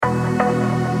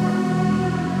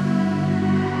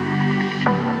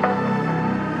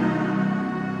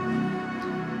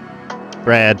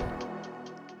Brad.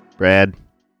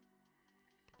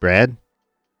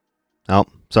 Oh,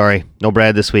 sorry. No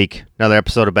Brad this week. Another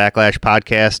episode of Backlash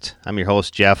Podcast. I'm your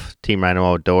host, Jeff, Team Rhino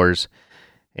Outdoors.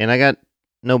 And I got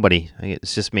nobody.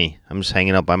 It's just me. I'm just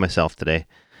hanging out by myself today.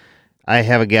 I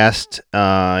have a guest.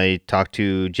 I talked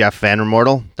to Jeff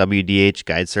Vandermortel, WDH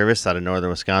Guide Service out of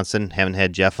northern Wisconsin. Haven't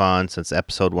had Jeff on since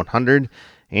episode 100.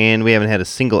 And we haven't had a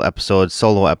single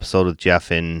solo episode with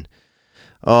Jeff in...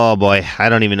 Oh boy, I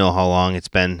don't even know how long it's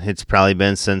been. It's probably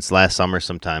been since last summer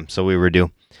sometime, so we were due.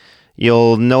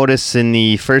 You'll notice in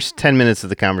the first 10 minutes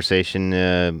of the conversation,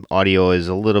 audio is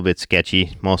a little bit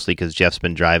sketchy, mostly because Jeff's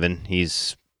been driving.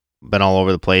 He's been all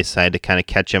over the place. I had to kind of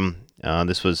catch him. I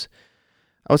would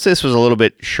say this was a little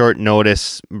bit short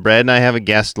notice. Brad and I have a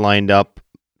guest lined up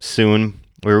soon.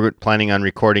 We were planning on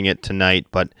recording it tonight,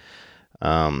 but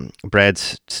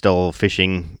Brad's still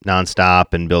fishing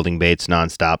nonstop and building baits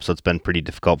nonstop, so it's been pretty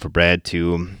difficult for Brad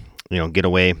to, get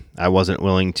away. I wasn't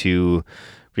willing to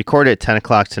record it at 10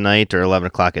 o'clock tonight or 11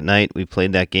 o'clock at night. We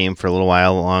played that game for a little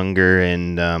while longer,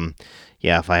 and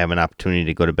if I have an opportunity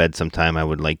to go to bed sometime, I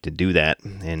would like to do that.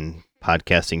 And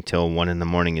podcasting till 1 in the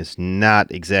morning is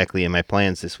not exactly in my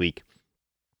plans this week.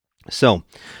 So,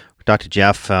 we talked to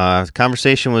Jeff. The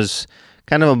conversation was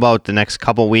kind of about the next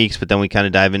couple weeks, but then we kind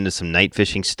of dive into some night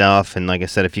fishing stuff. And like I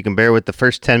said, if you can bear with the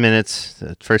first 10 minutes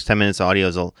audio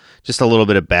is just a little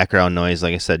bit of background noise.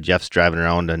 Like I said, Jeff's driving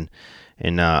around and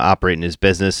operating his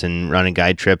business and running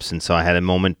guide trips. And so I had a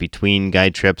moment between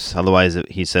guide trips. Otherwise,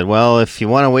 he said, well, if you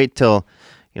want to wait till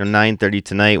 9:30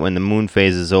 tonight when the moon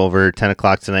phase is over, 10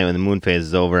 o'clock tonight when the moon phase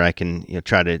is over, I can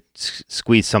try to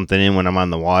squeeze something in when I'm on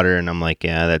the water. And I'm like,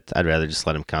 I'd rather just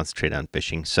let him concentrate on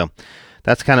fishing. So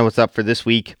that's kind of what's up for this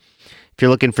week. If you're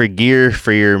looking for gear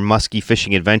for your musky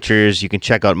fishing adventures, you can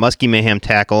check out Musky Mayhem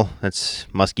Tackle. That's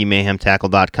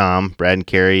muskymayhemtackle.com. Brad and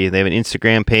Carrie, they have an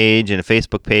Instagram page and a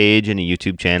Facebook page and a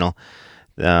YouTube channel.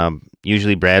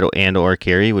 Usually Brad and or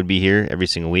Carrie would be here every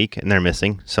single week, and they're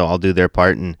missing. So I'll do their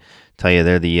part and tell you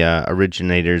they're the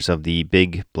originators of the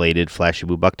big bladed Flashy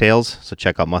Blue bucktails. So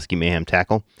check out Musky Mayhem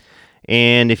Tackle.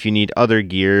 And if you need other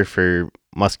gear for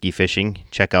musky fishing,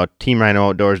 check out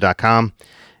teamrhinooutdoors.com.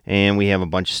 And we have a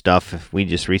bunch of stuff. We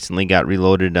just recently got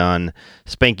reloaded on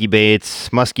Spanky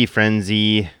Baits, Musky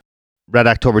Frenzy, Red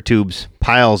October tubes,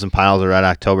 piles and piles of Red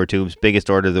October tubes. Biggest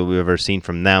order that we've ever seen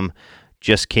from them.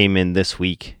 Just came in this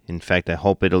week. In fact, I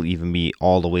hope it'll even be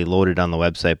all the way loaded on the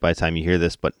website by the time you hear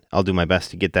this, but I'll do my best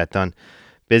to get that done.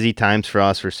 Busy times for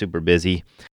us. We're super busy.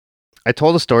 I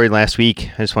told a story last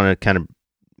week. I just want to kind of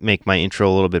make my intro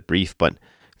a little bit brief, but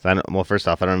first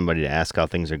off, I don't have anybody to ask how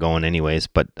things are going anyways,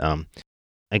 but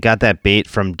I got that bait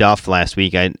from Duff last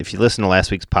week. If you listen to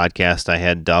last week's podcast, I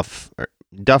had Duff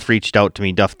reached out to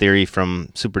me, Duff Theory from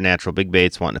Supernatural Big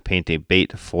Baits, wanting to paint a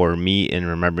bait for me in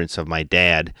remembrance of my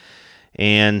dad.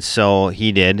 And so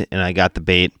he did, and I got the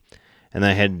bait, and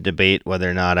I had to debate whether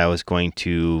or not I was going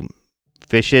to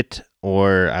fish it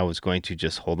or I was going to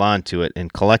just hold on to it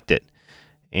and collect it.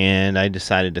 And I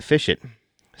decided to fish it.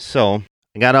 So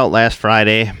I got out last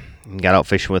Friday and got out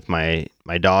fishing with my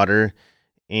daughter,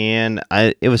 and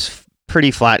it was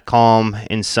pretty flat, calm,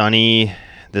 and sunny.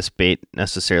 This bait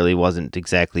necessarily wasn't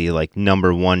exactly like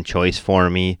number one choice for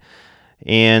me.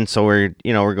 And so we're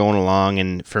going along,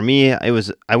 and for me,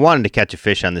 I wanted to catch a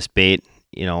fish on this bait,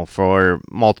 for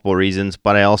multiple reasons,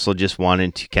 but I also just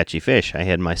wanted to catch a fish. I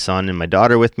had my son and my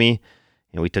daughter with me,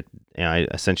 and I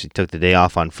essentially took the day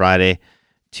off on Friday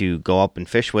to go up and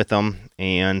fish with them,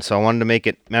 and so I wanted to make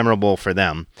it memorable for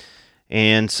them.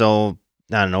 And so,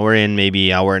 I don't know, we're in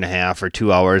maybe an hour and a half or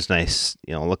 2 hours, and I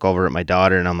look over at my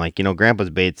daughter, and I'm like, Grandpa's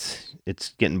bait's,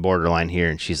 it's getting borderline here,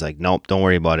 and she's like, nope, don't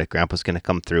worry about it, Grandpa's going to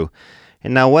come through.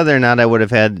 And now whether or not I would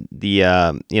have had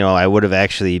I would have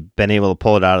actually been able to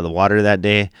pull it out of the water that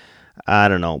day, I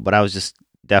don't know, but I was just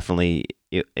definitely,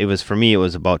 it was, for me, it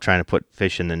was about trying to put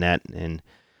fish in the net. And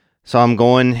so I'm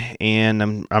going, and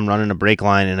I'm running a break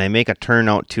line, and I make a turn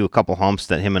out to a couple humps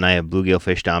that him and I have bluegill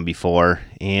fished on before,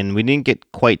 and we didn't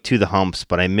get quite to the humps,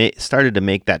 but I started to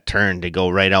make that turn to go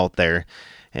right out there,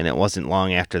 and it wasn't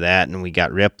long after that, and we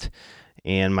got ripped,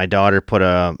 and my daughter put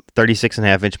a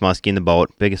 36.5-inch muskie in the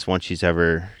boat, biggest one she's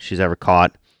ever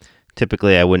caught.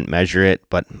 Typically, I wouldn't measure it,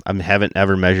 but I haven't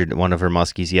ever measured one of her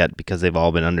muskies yet because they've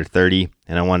all been under 30,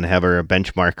 and I wanted to have her a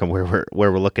benchmark of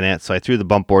where we're looking at, so I threw the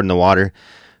bump board in the water.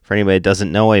 For anybody that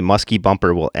doesn't know, a muskie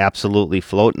bumper will absolutely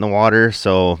float in the water.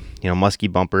 So, muskie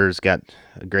bumpers got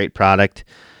a great product.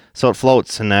 So it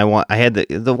floats, and I had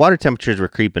the water temperatures were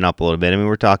creeping up a little bit. I mean,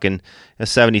 we're talking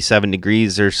 77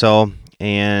 degrees or so,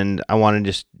 and I wanted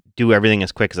to just do everything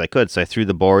as quick as I could. So I threw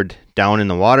the board down in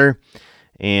the water,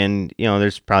 and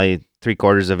there's probably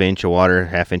 3/4 of an inch of water,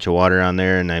 half inch of water on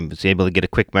there, and I was able to get a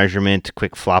quick measurement,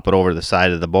 quick flop it over the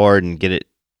side of the board and get it,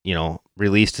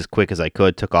 released as quick as I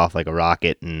could. Took off like a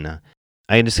rocket, and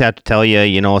I just have to tell you,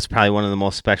 it's probably one of the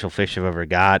most special fish I've ever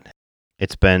got.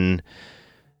 It's been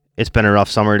a rough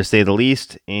summer to say the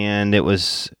least, and it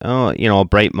was, a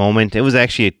bright moment. It was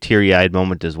actually a teary-eyed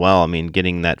moment as well. I mean,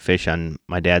 getting that fish on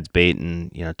my dad's bait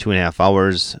in 2.5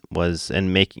 hours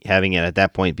having it at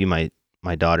that point be my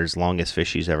daughter's longest fish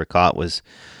she's ever caught was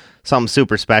something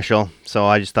super special. So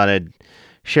I just thought I'd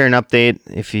share an update.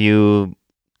 If you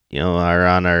are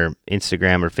on our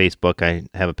Instagram or Facebook, I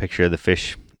have a picture of the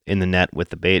fish in the net with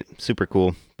the bait. Super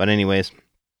cool. But anyways,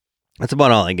 that's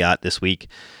about all I got this week.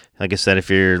 Like I said, if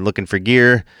you're looking for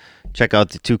gear, check out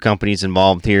the 2 companies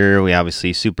involved here. We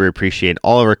obviously super appreciate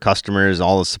all of our customers,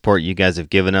 all the support you guys have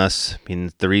given us. I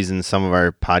mean, the reason some of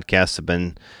our podcasts have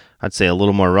been, I'd say, a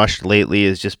little more rushed lately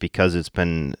is just because it's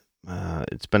been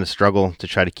a struggle to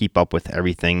try to keep up with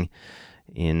everything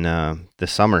in the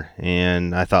summer.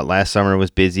 And I thought last summer was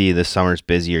busy. This summer's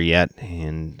busier yet.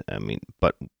 And I mean,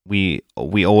 but we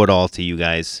owe it all to you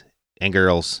guys and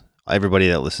girls, everybody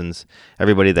that listens,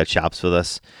 everybody that shops with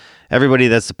us, everybody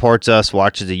that supports us,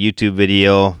 watches a YouTube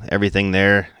video, everything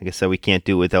there. Like I said, we can't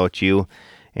do it without you.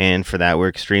 And for that, we're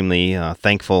extremely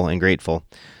thankful and grateful.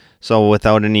 So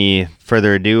without any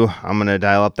further ado, I'm going to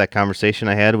dial up that conversation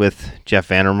I had with Jeff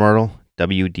Vandermortel,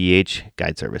 WDH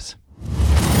Guide Service.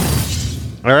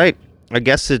 All right, our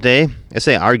guest today, I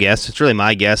say our guest, it's really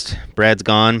my guest. Brad's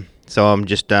gone, so I'm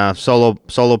just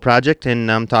solo project,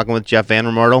 and I'm talking with Jeff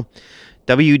Vandermortel,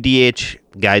 WDH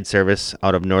Guide Service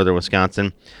out of northern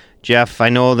Wisconsin. Jeff, I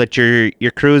know that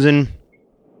you're cruising.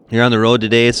 You're on the road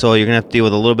today, so you're going to have to deal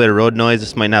with a little bit of road noise.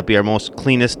 This might not be our most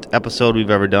cleanest episode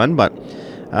we've ever done, but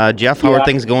Jeff, how are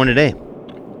things going today?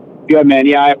 Good, man.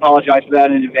 Yeah, I apologize for that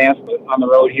in advance, but on the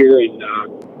road here and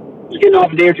just getting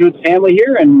off a day or two with the family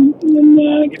here and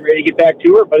then getting ready to get back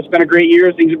to her. But it's been a great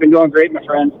year. Things have been going great, my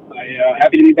friend. I'm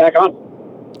happy to be back on.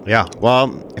 Yeah, well,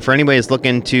 for anybody that's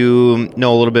looking to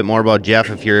know a little bit more about Jeff,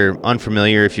 if you're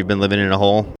unfamiliar, if you've been living in a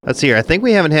hole, let's see here. I think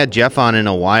we haven't had Jeff on in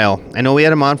a while. I know we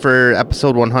had him on for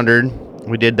episode 100.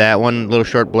 We did that one little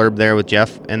short blurb there with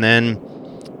Jeff. And then,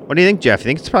 what do you think, Jeff? You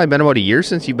think it's probably been about a year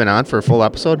since you've been on for a full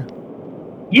episode?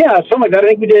 Yeah, something like that. I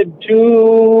think we did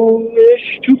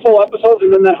two full episodes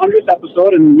and then that 100th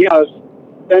episode. And yeah, it's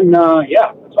been,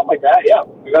 something like that. Yeah.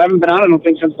 I haven't been on, I don't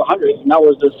think, since the 100th. And that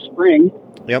was this spring.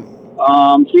 Yep.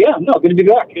 Good to be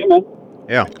back. Yeah, man.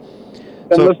 Yeah.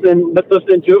 Been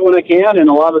listening to it when I can, and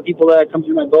a lot of the people that come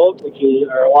through my boat, which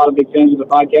are a lot of big fans of the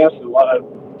podcast, and a lot of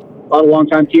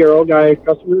longtime TRO guy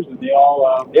customers, and they all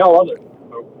love it.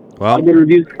 So, well, I did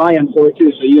reviews at my end for it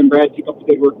too. So you and Brad keep up the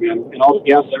good work, man, and all the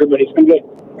guests, everybody. It's been good,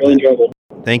 really enjoyable.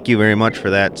 Thank you very much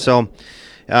for that. So,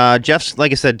 Jeff's,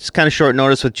 like I said, just kind of short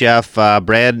notice with Jeff.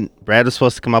 Brad was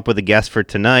supposed to come up with a guest for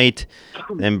tonight,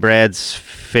 and Brad's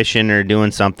fishing or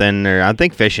doing something, or I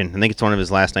think fishing. I think it's one of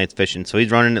his last nights fishing, so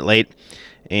he's running it late.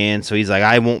 And so he's like,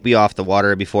 I won't be off the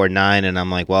water before 9, and I'm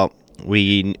like, well,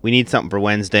 we need something for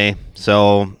Wednesday.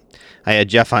 So I had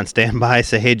Jeff on standby.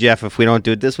 Say, hey, Jeff, if we don't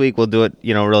do it this week, we'll do it,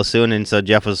 real soon. And so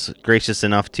Jeff was gracious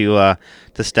enough to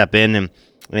step in,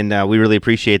 and we really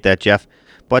appreciate that, Jeff.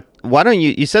 But why don't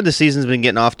you said the season's been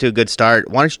getting off to a good start.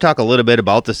 Why don't you talk a little bit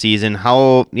about the season?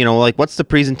 How, what's the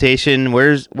presentation?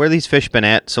 Where these fish been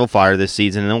at so far this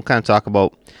season? And then we'll kind of talk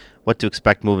about what to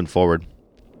expect moving forward.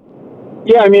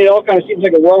 Yeah, I mean, it all kind of seems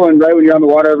like a whirlwind, right? When you're on the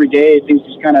water every day, things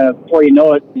just kind of, before you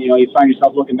know it, you find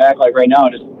yourself looking back like right now,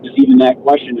 just even that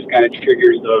question just kind of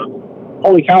triggers the,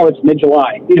 holy cow, it's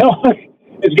mid-July.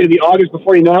 It's going to be August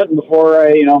before you know it, and before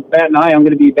I, bat an eye, I'm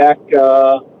going to be back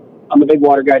on the big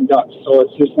water guide and ducks. So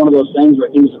it's just one of those things where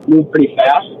things move pretty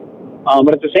fast.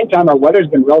 But at the same time, our weather's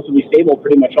been relatively stable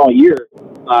pretty much all year,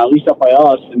 at least up by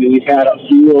us. I mean, we've had a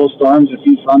few little storms, a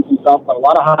few fronts and stuff, but a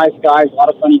lot of high skies, a lot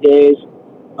of sunny days.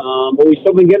 But we've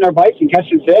still been getting our bites and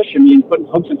catching fish. I mean, putting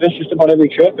hooks and fish just about every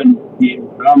trip. And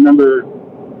I remember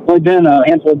only been a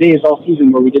handful of days all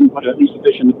season where we didn't put at least a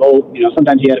fish in the boat.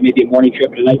 Sometimes you had maybe a morning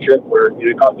trip and a night trip where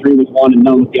you caught 3 with one and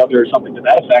none with the other or something to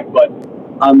that effect. But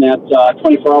on that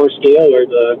 24-hour scale or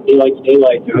the daylight to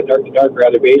daylight, dark to dark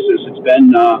rather basis, it's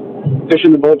been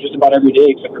fishing the boat just about every day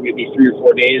except for maybe 3 or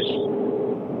 4 days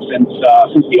since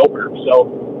the opener. So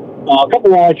a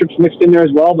couple of walleye trips mixed in there as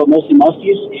well, but mostly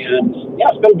muskies, and yeah,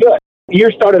 it's been good. The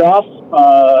year started off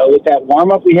with that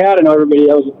warm-up we had. I know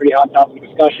that was a pretty hot topic of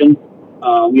discussion.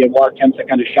 We had water temps that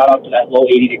kind of shot up to that low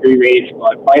 80-degree range,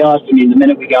 but by us, the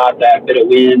minute we got that bit of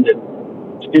wind and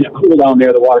in a cool down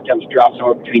there, the water temps dropped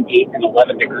somewhere between 8 and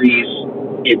 11 degrees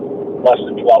in less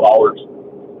than 12 hours.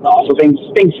 So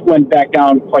things went back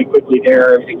down quite quickly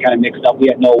there. Everything kind of mixed up. We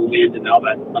had no wind, and now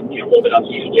that a little bit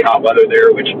unseasonably hot weather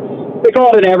there, which they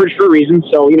call it an average for a reason.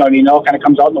 So it all kind of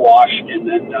comes out in the wash, and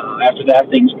then after that,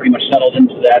 things pretty much settled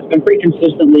into that. It's been pretty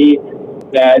consistently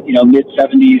that mid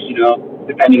 70s.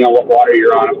 Depending on what water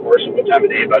you're on, of course, and what time of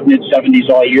day, but mid 70s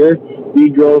all year.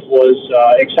 Weed growth was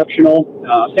exceptional.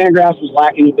 Sandgrass was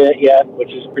lacking a bit yet,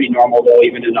 which is pretty normal though,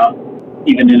 even in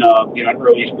an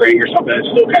early spring or something. It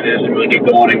still kind of doesn't really get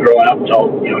going and growing up until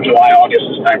July, August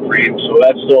this time frame. So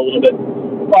that's still a little bit.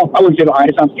 Well, I wouldn't say behind.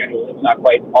 It's on schedule. It's not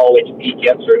quite all the way to peak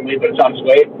yet, certainly, but it's on its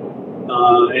way.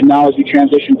 And now as we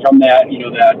transition from that,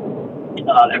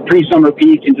 that pre-summer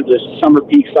peak into this summer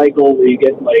peak cycle, where you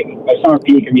get by summer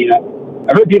peak,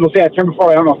 I've heard people say that term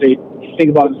before. I don't know if they think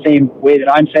about it the same way that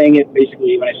I'm saying it.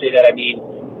 Basically, when I say that, I mean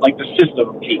like the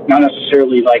system peak, not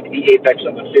necessarily like the apex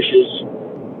of the fishes,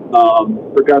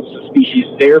 regardless of species,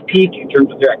 their peak in terms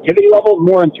of their activity level,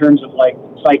 more in terms of like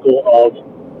cycle of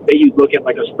that you look at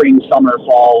like a spring, summer,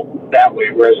 fall that way.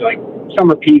 Whereas like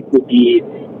summer peak would be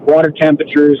water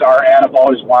temperatures are at about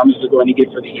as warm as they're going to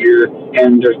get for the year,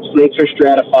 and their lakes are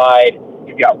stratified.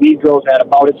 You've got weed growth at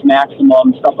about its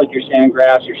maximum. Stuff like your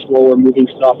sandgrass, your slower moving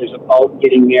stuff is about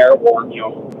getting there, or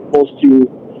close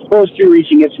to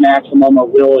reaching its maximum, or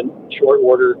will in short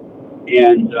order.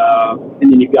 And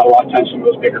then you've got a lot of times some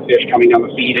of those bigger fish coming on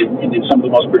the feed, and then some of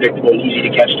the most predictable and easy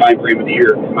to catch time frame of the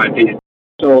year, in my opinion.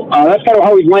 So that's kind of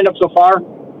how we've lined up so far.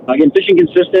 Again, fishing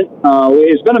consistent.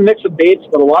 It's been a mix of baits,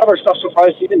 but a lot of our stuff so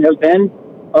far this season has been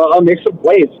a mix of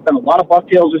blades. It's been a lot of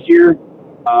bucktails this year.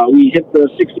 We hit the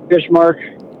 60 fish mark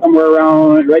somewhere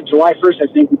around July 1st,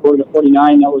 I think. We quoted a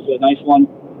 49. That was a nice one.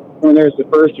 Somewhere there's the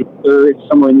first or third,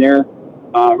 somewhere in there,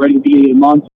 right at the beginning of the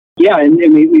month. Yeah, and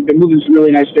we've been moving some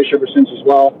really nice fish ever since as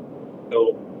well.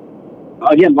 So,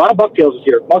 again, a lot of bucktails this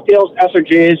year. Bucktails,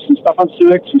 SRJs, some stuff on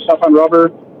suic, some stuff on rubber,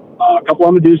 a couple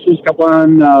on Medusas, a couple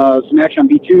on some action on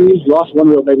B2s. We lost one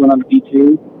real big one on the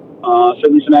B2.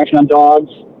 Certainly some action on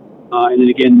dogs. And then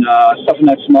again, stuff in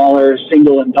that smaller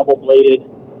single and double bladed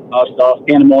stuff.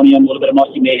 Pandemonium, a little bit of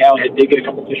musty mayhem. I did get a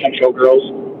couple fish on showgirls,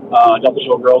 double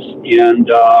showgirls, and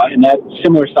that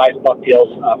similar size bucktails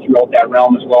throughout that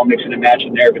realm as well, mixing and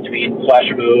matching there between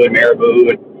flashabou and marabou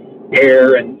and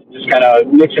hair, and just kind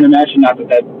of mixing and matching. Not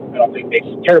that I don't think makes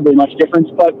terribly much difference,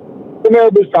 but the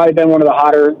marabou's probably been one of the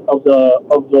hotter of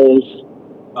those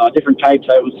different types,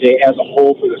 I would say, as a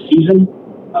whole for the season.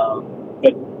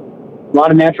 But a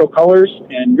lot of natural colors,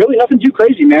 and really nothing too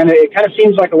crazy, man. It kind of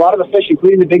seems like a lot of the fish,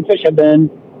 including the big fish, have been,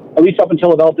 at least up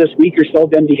until about this week or so,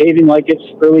 been behaving like it's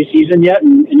early season yet,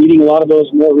 and eating a lot of those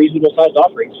more reasonable sized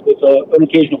offerings, with an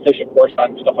occasional fish, of course,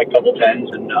 on stuff like double tens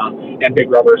and big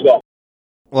rubber as well.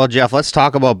 Well, Jeff, let's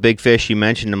talk about big fish. You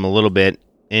mentioned them a little bit,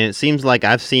 and it seems like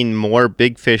I've seen more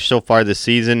big fish so far this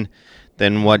season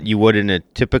than what you would in a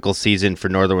typical season for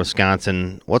northern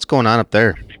Wisconsin. What's going on up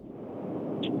there?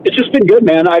 It's just been good,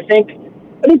 man. I think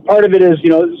part of it is,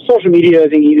 social media. I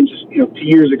think even just 2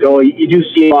 years ago, you do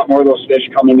see a lot more of those fish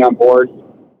coming on board,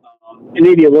 and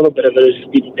maybe a little bit of it is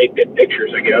just people take good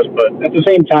pictures, I guess. But at the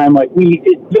same time,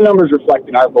 the numbers reflect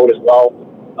in our boat as well.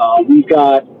 We've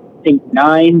got, I think,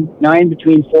 nine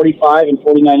between 45 and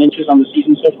 49 inches on the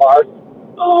season so far.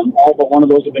 All but one of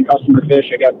those have been customer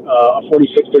fish. I got a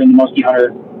 46er in the Muskie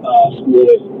Hunter school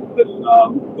with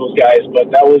those guys, but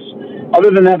that was. Other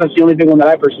than that, that's the only big one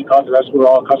that I personally caught. The rest were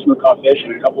all customer caught fish,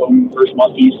 and a couple of them first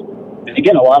muskies. And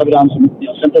again, a lot of it on some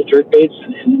simple jerk baits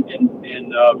and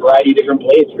a variety of different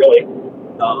blades, really.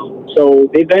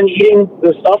 So they've been eating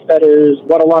the stuff that is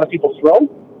what a lot of people throw.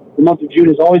 The month of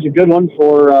June is always a good one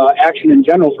for action in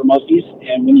general for muskies.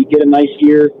 And when you get a nice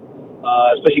year,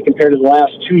 especially compared to the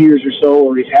last 2 years or so,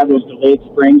 where we've had those delayed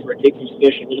springs where it takes these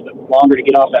fish a little bit longer to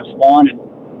get off that spawn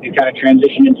and kind of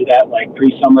transition into that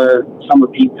pre-summer, summer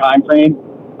peak time frame,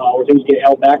 where things get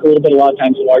held back a little bit. A lot of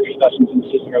times the larger specimens in the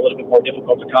system are a little bit more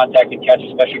difficult to contact and catch,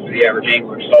 especially for the average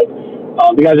angler. So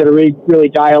the guys that are really, really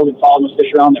dialed and following those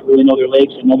fish around, that really know their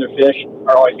lakes and know their fish,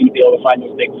 are always going to be able to find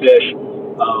those big fish.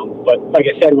 But like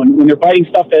I said, when they're biting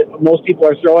stuff that most people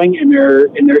are throwing, and they're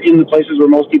in the places where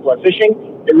most people are fishing,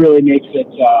 it really makes it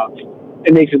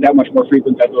that much more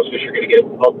frequent that those fish are going to get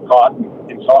caught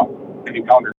and saw and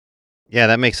encountered. Yeah,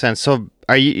 that makes sense. So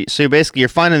you're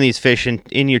finding these fish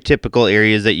in your typical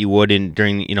areas that you would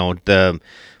during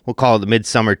we'll call it the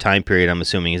midsummer time period, I'm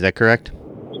assuming. Is that correct?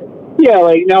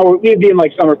 Yeah, now we'd be in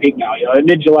summer peak now,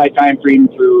 mid-July time frame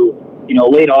through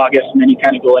late August, and then you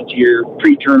kind of go into your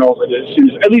pre-turnover as soon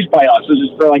as, at least by us. This is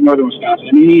for northern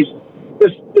Wisconsin.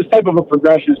 This type of a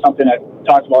progression is something I've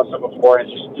talked about before,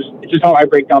 and it's just how I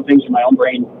break down things in my own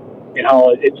brain. and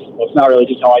how it's not really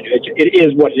just how I do it. It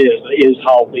is what it is. It is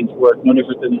how things work. No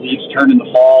different than the leaves turn in the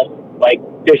fall. Like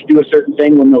fish do a certain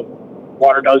thing when the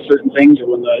water does certain things,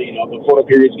 or when the photo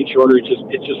periods get shorter. It's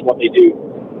just what they do.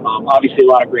 Obviously, a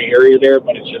lot of gray area there,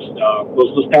 but it's just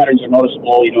those patterns are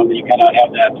noticeable. And then you kind of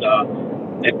have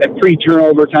that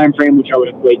pre-turnover time frame, which I would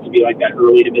equate to be like that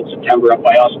early to mid-September up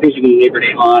by us, basically Labor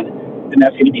Day on. And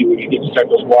that's going to be when you get to start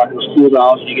those cool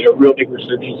downs, and you get a real big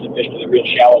resurgence of fish with the real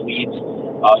shallow weeds,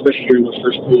 especially during those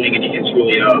first cooling, and it's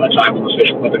really a time when those fish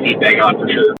will put their feet back on for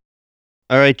sure.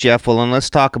 All right, Jeff. Well, then let's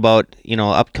talk about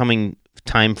upcoming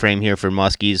time frame here for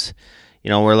muskies.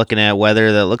 We're looking at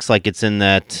weather that looks like it's in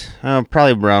that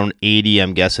probably around 80,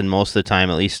 I'm guessing, most of the time,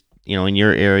 at least, in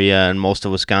your area and most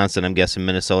of Wisconsin. I'm guessing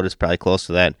Minnesota's probably close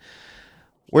to that.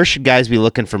 Where should guys be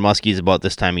looking for muskies about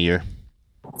this time of year?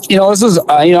 This is,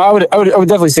 I would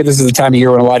definitely say this is the time of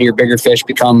year when a lot of your bigger fish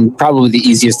become probably the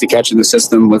easiest to catch in the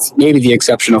system, with maybe the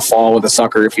exception of fall with a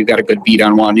sucker. If you've got a good beat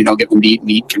on one, getting them to eat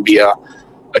meat can be a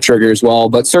trigger as well.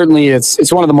 But certainly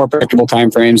it's one of the more predictable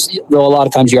time frames, though a lot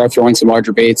of times you are throwing some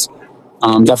larger baits.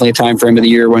 Definitely a time frame of the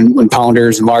year when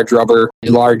pounders and large rubber,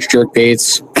 large jerk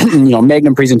baits,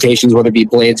 Magnum presentations, whether it be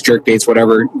blades, jerk baits,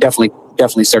 whatever,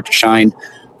 definitely start to shine.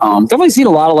 Definitely seen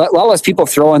a lot less people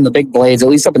throwing the big blades, at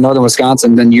least up in northern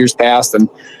Wisconsin, than years past. And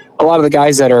a lot of the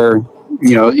guys that are,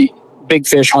 big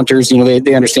fish hunters,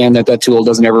 they understand that tool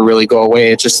doesn't ever really go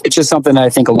away. It's just something that I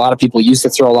think a lot of people used to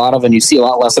throw a lot of, and you see a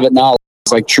lot less of it now.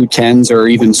 It's like true 10s or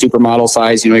even supermodel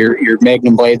size, your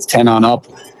Magnum blades 10 on up.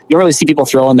 You don't really see people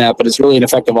throwing that, but it's really an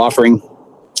effective offering.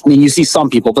 I mean, you see some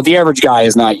people, but the average guy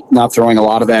is not throwing a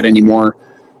lot of that anymore.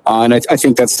 And I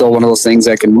think that's still one of those things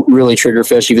that can really trigger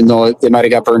fish, even though they might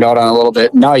have got burned out on a little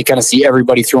bit. Now you kind of see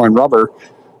everybody throwing rubber.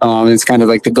 It's kind of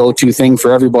like the go-to thing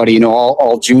for everybody,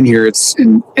 all June here.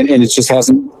 And it just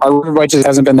our rubber bite just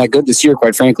hasn't been that good this year,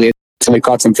 quite frankly. Somebody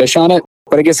caught some fish on it.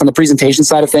 But I guess on the presentation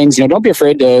side of things, don't be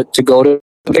afraid to go to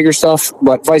the bigger stuff,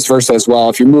 but vice versa as well.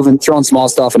 If you're throwing small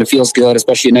stuff and it feels good,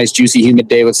 especially a nice, juicy, humid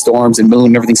day with storms and moon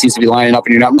and everything seems to be lining up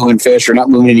and you're not moving fish or not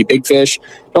moving any big fish,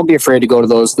 don't be afraid to go to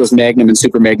those Magnum and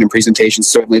Super Magnum presentations.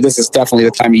 Certainly, this is definitely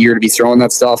the time of year to be throwing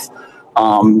that stuff.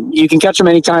 You can catch them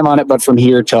anytime on it, but from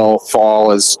here till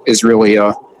fall is really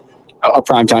a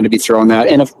prime time to be throwing that.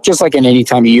 And just like in any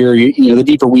time of year, the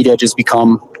deeper weed edges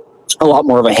become a lot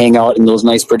more of a hangout in those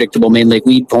nice, predictable main lake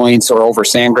weed points or over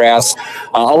sandgrass.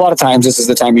 A lot of times this is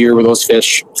the time of year where those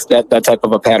fish, that type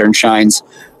of a pattern shines,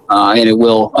 and it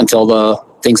will until the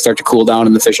things start to cool down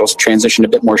and the fish will transition a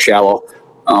bit more shallow.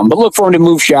 But look for them to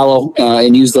move shallow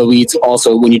and use the weeds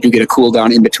also when you do get a cool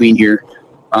down in between here.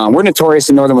 We're notorious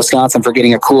in northern Wisconsin for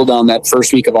getting a cool down that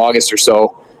first week of August or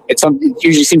so. It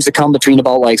usually seems to come between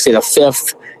about, like, say, the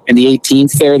 5th and the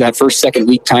 18th there, that second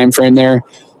week time frame there.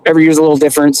 Every year's a little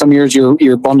different. Some years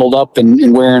you're bundled up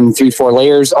and wearing 3-4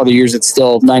 layers. Other years it's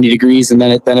still 90 degrees and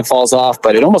then it falls off.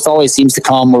 But it almost always seems to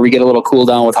come where we get a little cool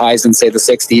down with highs in, say, the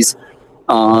 60s.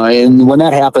 And when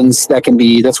that happens,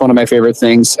 that's one of my favorite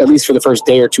things, at least for the first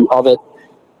day or two of it.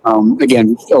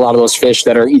 Again, a lot of those fish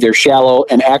that are either shallow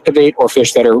and activate, or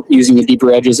fish that are using the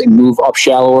deeper edges and move up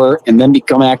shallower and then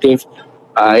become active.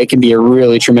 It can be a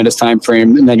really tremendous time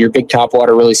frame. And then your big top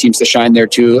water really seems to shine there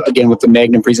too. Again, with the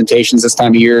Magnum presentations this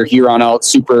time of year, here on out,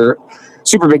 super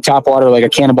big top water, like a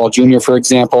Cannonball Junior, for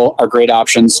example, are great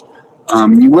options.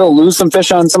 You will lose some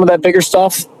fish on some of that bigger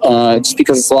stuff, just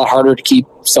because it's a lot harder to keep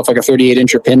stuff like a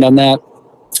 38-incher pinned on that.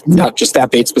 Not just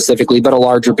that bait specifically, but a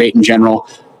larger bait in general.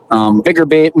 Bigger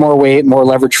bait, more weight, more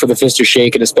leverage for the fish to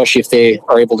shake, and especially if they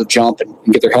are able to jump and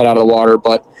get their head out of the water.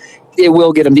 But it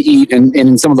will get them to eat,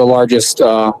 and some of the largest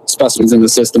specimens in the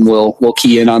system will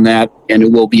key in on that, and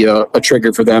it will be a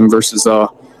trigger for them versus a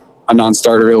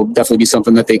non-starter. It'll definitely be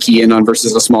something that they key in on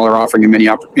versus a smaller offering in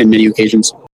many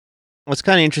occasions. What's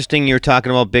kind of interesting, you're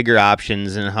talking about bigger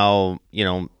options and how,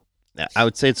 I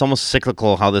would say it's almost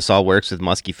cyclical how this all works with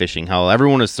muskie fishing, how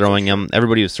everyone was throwing them,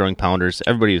 everybody was throwing pounders,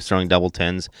 everybody was throwing double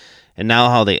 10s, and now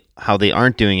how they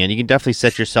aren't doing it. You can definitely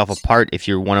set yourself apart if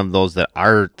you're one of those that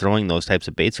are throwing those types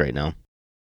of baits right now.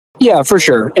 Yeah, for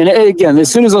sure. And again,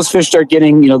 as soon as those fish start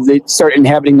getting, they start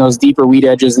inhabiting those deeper weed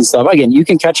edges and stuff, again, you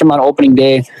can catch them on opening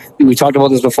day. We talked about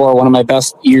this before. One of my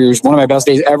best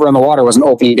days ever on the water was an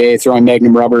opening day throwing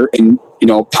Magnum rubber and,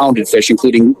 pounded fish,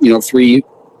 including, three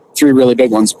really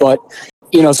big ones. But,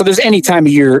 so there's any time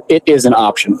of year, it is an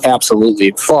option.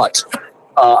 Absolutely. But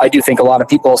I do think a lot of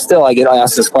people I get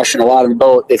asked this question a lot in the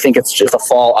boat. They think it's just a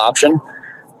fall option.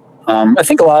 I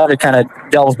think a lot of it kind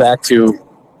of delves back to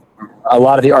a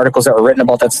lot of the articles that were written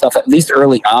about that stuff, at least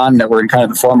early on, that were in kind of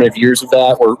the formative years of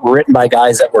that, were written by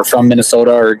guys that were from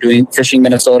Minnesota or doing fishing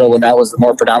Minnesota when that was the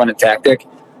more predominant tactic.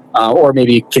 or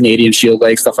maybe Canadian Shield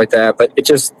Lake, stuff like that. But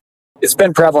it's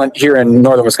been prevalent here in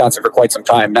northern Wisconsin for quite some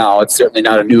time now. It's certainly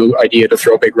not a new idea to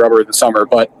throw big rubber in the summer,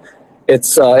 but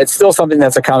it's still something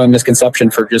that's a common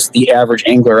misconception for just the average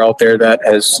angler out there that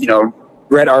has,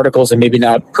 read articles and maybe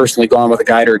not personally gone with a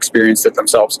guide or experienced it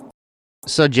themselves.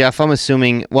 So Jeff, I'm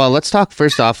assuming, well, let's talk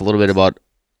first off a little bit about,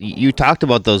 you talked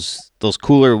about those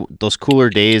cooler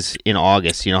days in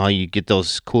August, how you get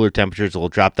those cooler temperatures that will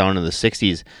drop down to the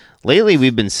 60s. Lately,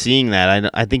 we've been seeing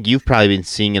that. I think you've probably been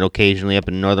seeing it occasionally up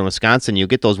in northern Wisconsin. You'll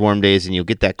get those warm days and you'll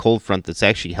get that cold front that's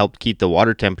actually helped keep the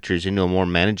water temperatures into a more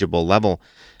manageable level.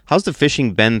 How's the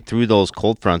fishing been through those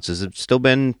cold fronts? Has it still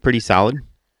been pretty solid?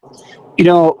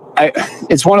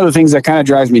 It's one of the things that kind of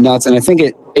drives me nuts, and I think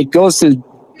it goes to,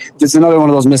 it's another one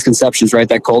of those misconceptions, right,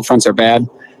 that cold fronts are bad.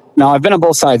 Now, I've been on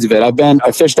both sides of it.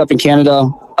 I fished up in Canada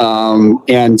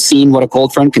and seen what a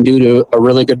cold front can do to a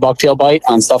really good bucktail bite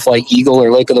on stuff like Eagle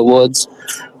or Lake of the Woods.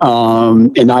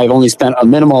 And I've only spent a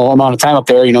minimal amount of time up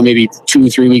there, maybe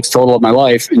 2-3 weeks total of my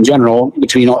life in general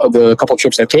between the couple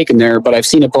trips I've taken there. But I've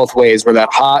seen it both ways, where that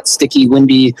hot, sticky,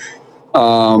 windy,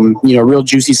 real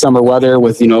juicy summer weather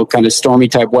with, kind of stormy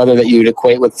type weather that you'd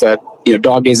equate with that,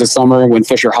 dog days of summer when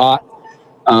fish are hot.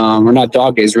 Or not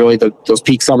dog days, really, those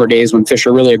peak summer days when fish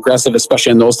are really aggressive,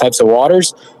 especially in those types of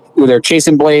waters, where they're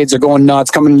chasing blades, they're going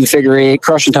nuts, coming into figure eight,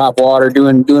 crushing top water,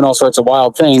 doing all sorts of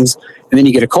wild things. And then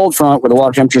you get a cold front where the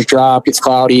water temperatures drop, it's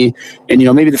cloudy,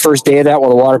 and maybe the first day of that, while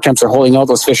the water temps are holding out,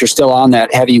 those fish are still on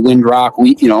that heavy wind rock, or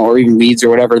even weeds or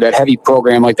whatever, that heavy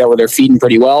program like that where they're feeding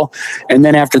pretty well. And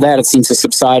then after that, it seems to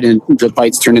subside and the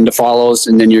bites turn into follows,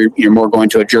 and then you're more going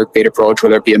to a jerk bait approach,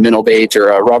 whether it be a minnow bait or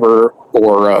a rubber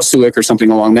or a suic or something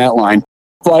along that line.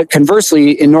 But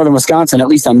conversely, in northern Wisconsin, at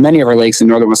least on many of our lakes in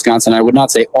northern Wisconsin, I would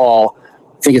not say all.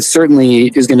 I think it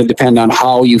certainly is going to depend on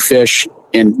how you fish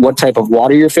and what type of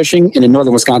water you're fishing. And in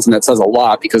northern Wisconsin, that says a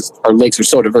lot because our lakes are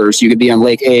so diverse. You could be on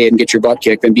Lake A and get your butt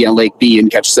kicked, and be on Lake B and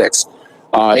catch 6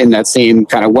 in that same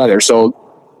kind of weather.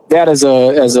 So that is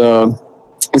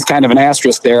kind of an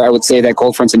asterisk there. I would say that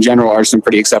cold fronts in general are some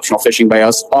pretty exceptional fishing by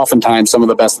us. Oftentimes, some of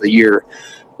the best of the year.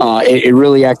 It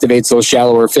really activates those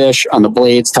shallower fish on the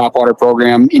blades, topwater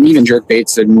program, and even jerk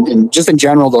baits. And just in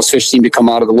general, those fish seem to come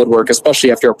out of the woodwork,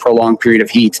 especially after a prolonged period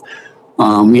of heat.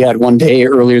 We had one day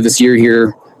earlier this year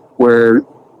here where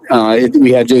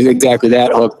we had just exactly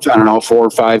that hooked, 4,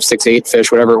 5, 6, 8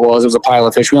 fish, whatever it was. It was a pile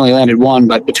of fish. We only landed one,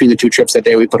 but between the 2 trips that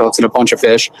day, we put hooks in a bunch of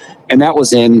fish. And that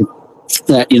was in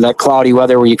that cloudy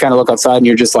weather where you kind of look outside and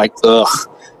you're just like, ugh.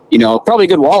 Probably a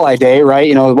good walleye day,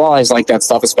 right? Walleyes like that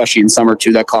stuff, especially in summer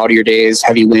too, that cloudier days,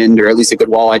 heavy wind, or at least a good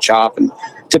walleye chop. And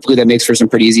typically that makes for some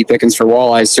pretty easy pickings for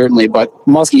walleyes, certainly. But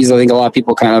muskies, I think a lot of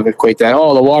people kind of equate that,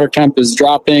 the water temp is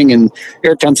dropping and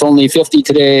air temp's only 50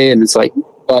 today. And it's like,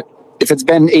 but if it's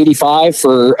been 85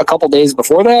 for a couple days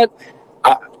before that,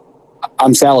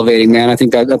 I'm salivating, man. I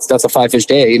think that's a 5-fish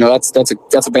day.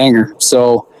 That's a banger.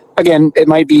 So, again, it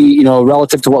might be,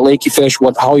 relative to what lake you fish,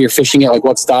 how you're fishing it, like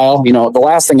what style. The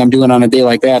last thing I'm doing on a day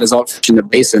like that is out fishing the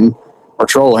basin or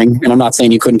trolling. And I'm not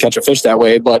saying you couldn't catch a fish that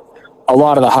way, but a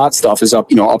lot of the hot stuff is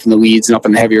up, up in the weeds and up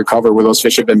in the heavier cover where those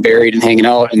fish have been buried and hanging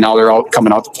out, and now they're all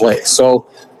coming out to play. So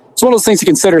it's one of those things to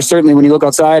consider, certainly, when you look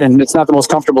outside, and it's not the most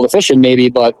comfortable to fish in maybe,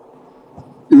 but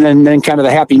then kind of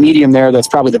the happy medium there, that's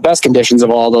probably the best conditions of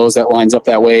all those that lines up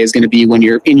that way, is going to be when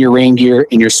you're in your rain gear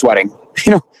and you're sweating.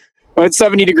 When it's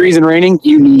 70 degrees and raining,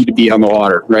 you need to be on the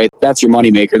water, right? That's your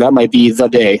moneymaker. That might be the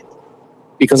day.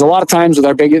 Because a lot of times with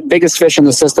our biggest fish in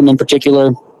the system in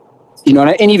particular,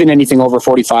 and even anything over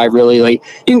 45, really,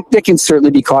 they can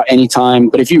certainly be caught anytime.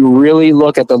 But if you really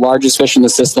look at the largest fish in the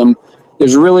system,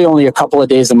 there's really only a couple of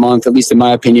days a month, at least in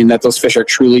my opinion, that those fish are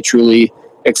truly, truly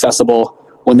accessible.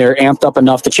 When they're amped up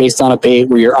enough to chase down a bait,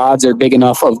 where your odds are big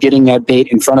enough of getting that bait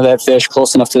in front of that fish,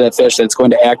 close enough to that fish that it's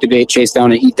going to activate, chase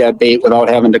down, and eat that bait without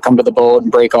having to come to the boat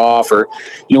and break off, or,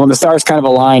 when the stars kind of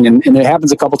align, and it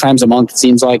happens a couple times a month, it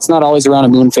seems like. It's not always around a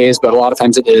moon phase, but a lot of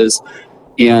times it is.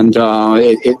 And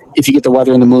if you get the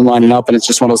weather and the moon lining up, and it's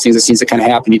just one of those things that seems to kind of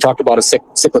happen. You talked about a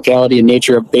cyclicality and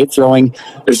nature of bait throwing.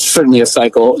 There's certainly a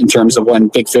cycle in terms of when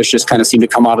big fish just kind of seem to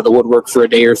come out of the woodwork for a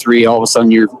day or 3. All of a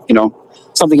sudden you're,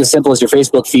 something as simple as your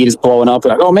Facebook feed is blowing up.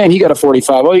 Like, oh man, he got a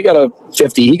 45. Oh, you got a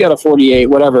 50. He got a 48.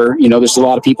 Whatever. There's a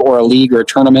lot of people, or a league or a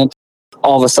tournament.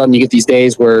 All of a sudden, you get these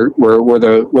days where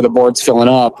the board's filling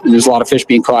up, and there's a lot of fish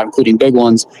being caught, including big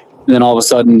ones. And then all of a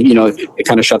sudden, it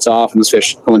kind of shuts off, and those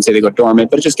fish, I wouldn't say they go dormant,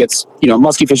 but it just gets,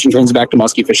 musky fishing turns back to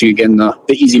musky fishing again. The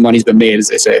easy money's been made, as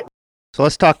they say. So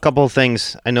let's talk a couple of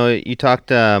things. I know you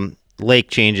talked lake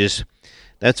changes.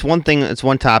 That's one thing. That's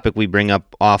one topic we bring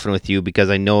up often with you because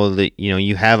I know that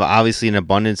you have obviously an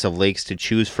abundance of lakes to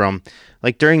choose from.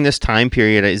 Like during this time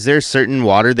period, is there certain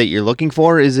water that you're looking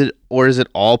for? Is it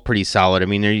all pretty solid? I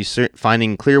mean, are you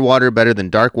finding clear water better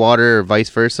than dark water, or vice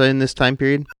versa in this time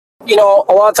period? A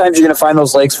lot of times you're going to find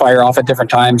those lakes fire off at different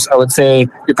times. I would say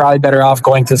you're probably better off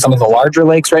going to some of the larger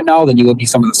lakes right now than you would be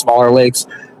some of the smaller lakes.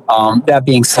 That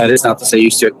being said, it's not to say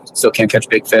you still can't catch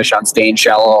big fish on staying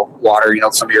shallow water.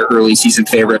 Some of your early season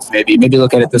favorites, maybe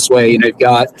look at it this way. You've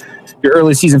got your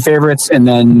early season favorites, and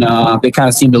then they kind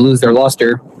of seem to lose their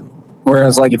luster.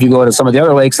 Whereas, like, if you go to some of the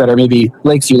other lakes that are maybe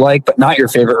lakes you like, but not your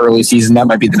favorite early season, that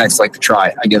might be the next lake to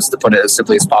try, I guess, to put it as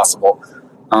simply as possible.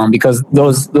 Because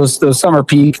those summer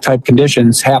peak type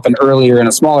conditions happen earlier in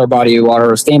a smaller body of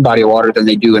water or stained body of water than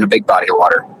they do in a big body of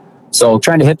water. So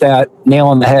trying to hit that nail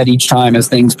on the head each time as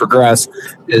things progress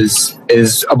is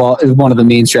one of the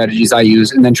main strategies I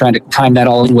use. And then trying to time that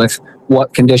all in with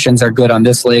what conditions are good on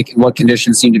this lake and what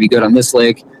conditions seem to be good on this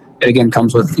lake. It again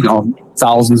comes with,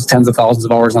 thousands, tens of thousands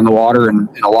of hours on the water and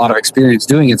a lot of experience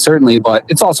doing it, certainly, but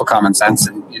it's also common sense.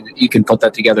 And you can put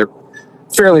that together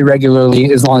fairly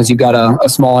regularly as long as you've got a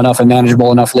small enough and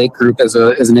manageable enough lake group as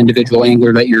an individual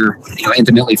angler that you're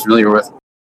intimately familiar with.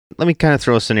 Let me kind of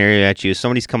throw a scenario at you.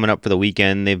 Somebody's coming up for the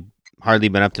weekend. They've hardly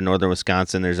been up to northern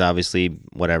Wisconsin. There's obviously,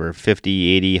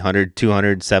 50, 80, 100,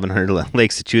 200, 700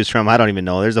 lakes to choose from. I don't even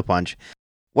know. There's a bunch.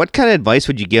 What kind of advice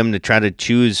would you give them to try to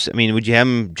choose? I mean, would you have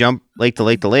them jump lake to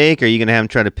lake to lake? Or are you going to have them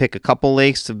try to pick a couple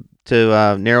lakes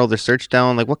to narrow their search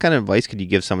down? Like, what kind of advice could you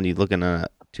give somebody looking to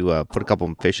put a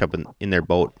couple of fish up in their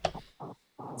boat?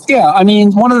 Yeah, I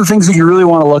mean, one of the things that you really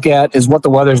want to look at is what the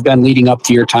weather's been leading up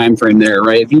to your time frame there,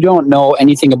 right? If you don't know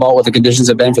anything about what the conditions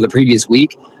have been for the previous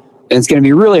week, then it's going to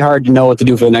be really hard to know what to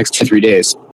do for the next 2-3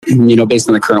 days, based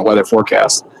on the current weather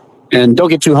forecast. And don't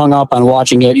get too hung up on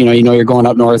watching it. You're going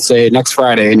up north, say, next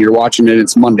Friday, and you're watching it,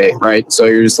 it's Monday, right? So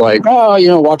you're just like,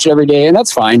 watch it every day, and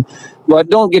that's fine. But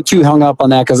don't get too hung up on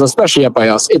that because especially up by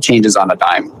us, it changes on a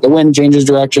dime. The wind changes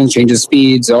directions, changes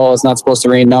speeds. Oh, it's not supposed to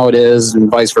rain, now it is,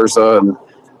 and vice versa. And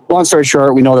long story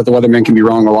short, we know that the weatherman can be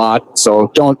wrong a lot. So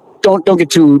don't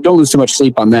lose too much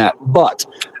sleep on that. But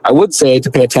I would say to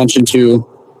pay attention to,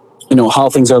 how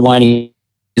things are lining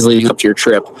leading up to your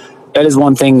trip. That is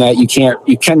one thing that you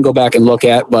can go back and look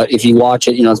at. But if you watch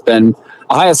it, it's been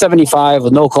a high of 75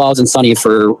 with no clouds and sunny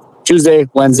for Tuesday,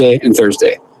 Wednesday, and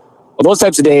Thursday. Well, those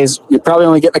types of days, you're probably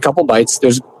only getting a couple bites.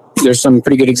 There's some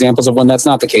pretty good examples of when that's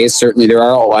not the case. Certainly there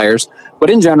are outliers. But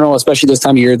in general, especially this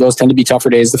time of year, those tend to be tougher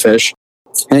days to fish.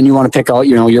 And then you want to pick out,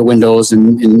 your windows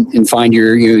and find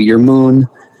your moon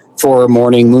for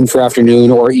morning, moon for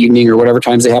afternoon or evening or whatever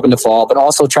times they happen to fall. But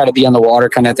also try to be on the water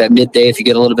kind of at that midday if you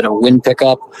get a little bit of wind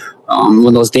pickup.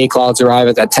 When those day clouds arrive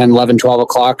at that 10, 11, 12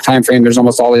 o'clock time frame, there's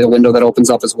almost always a window that opens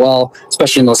up as well,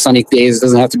 especially in those sunny days. It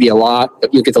doesn't have to be a lot,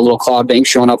 but you get the little cloud bank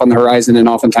showing up on the horizon, and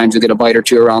oftentimes you get a bite or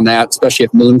two around that, especially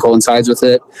if moon coincides with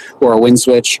it or a wind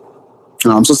switch.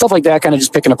 So stuff like that, kind of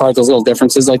just picking apart those little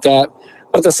differences like that.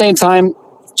 But at the same time,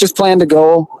 just plan to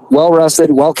go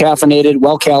well-rested, well-caffeinated,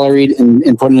 well-caloried,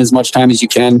 and put in as much time as you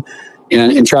can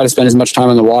and try to spend as much time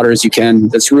on the water as you can.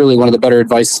 That's really one of the better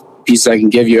advice pieces I can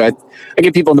give you. I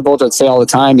get people in the boat that say all the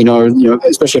time,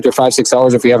 especially after 5-6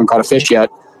 hours, if we haven't caught a fish yet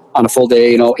on a full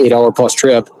day, 8-hour plus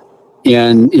trip.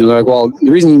 And, they're like, well,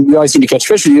 the reason we always seem to catch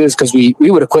fish with you is because we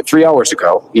would have quit 3 hours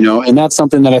ago, and that's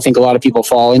something that I think a lot of people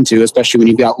fall into, especially when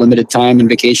you've got limited time and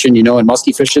vacation, and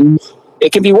musky fishing.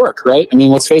 It can be work, right? I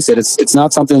mean, let's face it, it's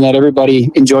not something that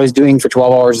everybody enjoys doing for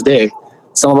 12 hours a day.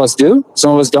 Some of us do,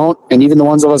 some of us don't. And even the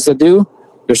ones of us that do,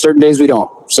 there's certain days we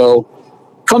don't. So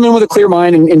come in with a clear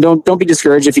mind and don't be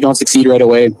discouraged if you don't succeed right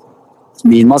away. I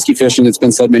mean, musky fishing, it's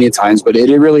been said many times, but it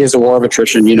really is a war of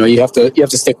attrition. You have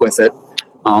to stick with it.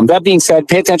 That being said,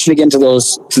 pay attention again to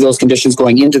those conditions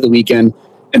going into the weekend,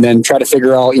 and then try to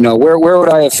figure out, where would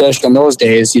I have fished on those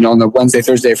days, on the Wednesday,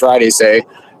 Thursday, Friday, say.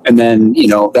 And then,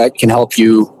 that can help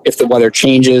you if the weather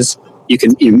changes. You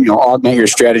can, augment your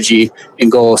strategy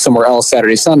and go somewhere else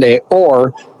Saturday, Sunday,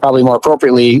 or probably more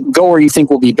appropriately, go where you think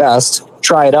will be best.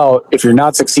 Try it out. If you're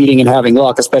not succeeding and having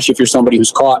luck, especially if you're somebody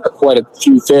who's caught quite a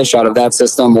few fish out of that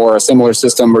system or a similar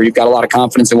system where you've got a lot of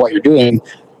confidence in what you're doing,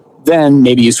 then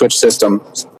maybe you switch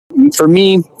systems. For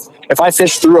me, if I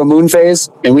fish through a moon phase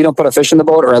and we don't put a fish in the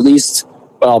boat, or at least,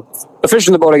 a fish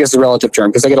in the boat, I guess, is a relative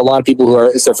term, because I get a lot of people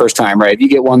it's their first time, right? If you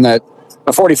get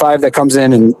a 45 that comes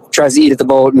in and tries to eat at the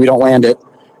boat and we don't land it,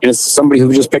 and it's somebody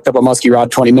who just picked up a musky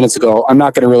rod 20 minutes ago, I'm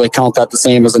not going to really count that the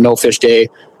same as a no fish day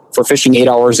for fishing 8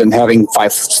 hours and having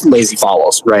 5 lazy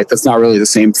follows, right? That's not really the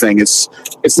same thing. It's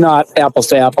not apples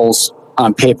to apples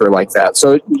on paper like that.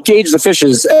 So gauge the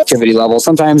fish's activity level.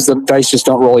 Sometimes the dice just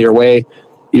don't roll your way.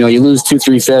 you lose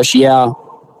 2-3 fish. Yeah.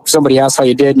 If somebody asks how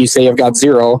you did and you say I've got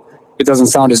 0, it doesn't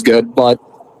sound as good, but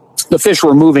the fish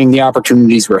were moving, the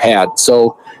opportunities were had.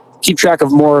 So keep track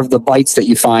of more of the bites that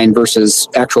you find versus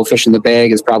actual fish in the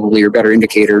bag is probably your better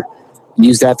indicator. And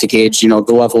use that to gauge, the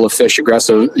level of fish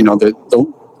aggressive,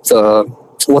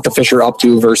 what the fish are up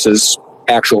to versus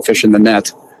actual fish in the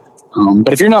net.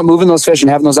 But if you're not moving those fish and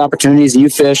having those opportunities and you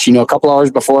fish, a couple hours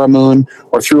before a moon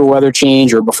or through a weather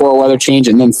change or before a weather change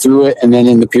and then through it and then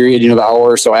in the period, the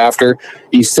hour or so after,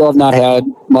 you still have not had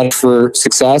much for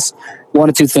success, one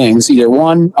of two things. Either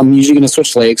one, I'm usually going to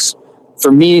switch lakes. For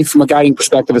me, from a guiding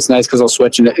perspective, it's nice because I'll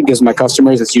switch and it gives my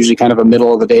customers, it's usually kind of a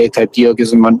middle of the day type deal. It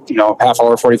gives them half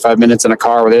hour, 45 minutes in a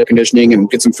car with air conditioning and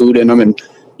get some food in them. And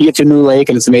you get to a new lake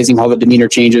and it's amazing how the demeanor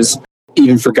changes.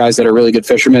 Even for guys that are really good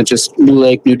fishermen, just new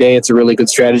lake, new day. It's a really good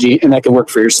strategy, and that can work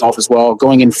for yourself as well.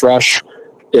 Going in fresh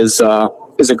is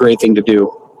a great thing to do.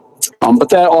 But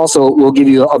that also will give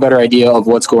you a better idea of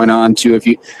what's going on too.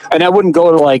 And I wouldn't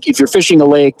go to if you're fishing a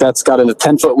lake that's got a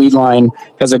 10-foot weed line,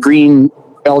 has a green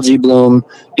algae bloom,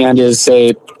 and is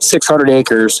say 600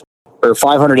 acres or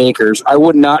 500 acres. I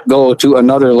would not go to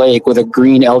another lake with a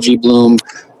green algae bloom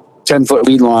 10-foot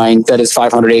weed line that is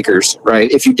 500 acres,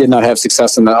 right? If you did not have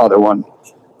success in the other one,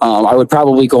 I would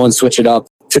probably go and switch it up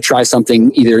to try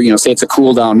something either, say it's a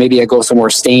cool down. Maybe I go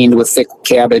somewhere stained with thick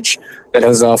cabbage that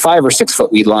has a 5 or 6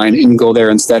 foot weed line and go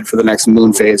there instead for the next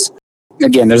moon phase.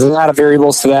 Again, there's a lot of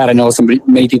variables to that. I know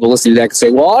many people listening to that could say,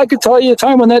 well, I could tell you a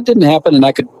time when that didn't happen, and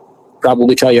I could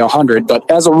probably tell you 100. But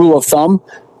as a rule of thumb,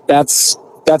 that's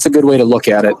a good way to look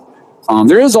at it.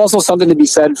 There is also something to be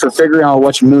said for figuring out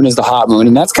which moon is the hot moon,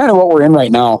 and that's kind of what we're in right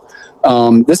now.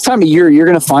 This time of year, you're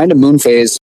going to find a moon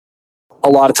phase a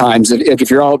lot of times.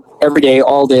 If you're out every day,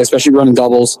 all day, especially running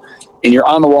doubles, and you're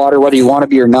on the water, whether you want to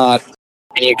be or not,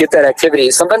 and you get that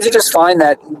activity, sometimes you just find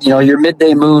that, your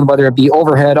midday moon, whether it be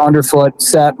overhead, underfoot,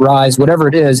 set, rise, whatever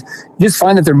it is, you just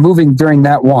find that they're moving during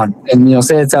that one. And,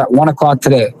 say it's at 1 o'clock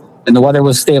today, and the weather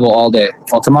was stable all day.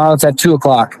 Well, tomorrow it's at 2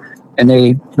 o'clock. And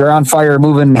they're on fire,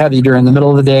 moving heavy during the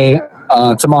middle of the day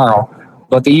tomorrow.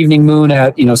 But the evening moon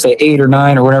at, say 8 or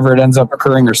 9 or whatever it ends up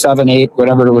occurring, or 7, 8,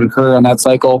 whatever it would occur on that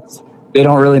cycle, they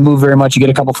don't really move very much. You get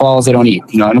a couple falls, they don't eat.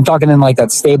 And I'm talking in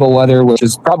that stable weather, which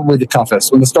is probably the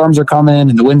toughest. When the storms are coming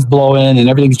and the wind's blowing and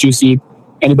everything's juicy,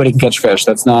 anybody can catch fish.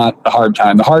 That's not the hard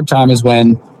time. The hard time is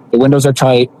when the windows are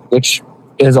tight, which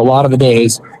is a lot of the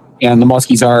days, and the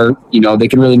muskies are, they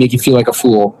can really make you feel like a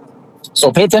fool.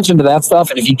 So pay attention to that stuff.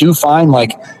 And if you do find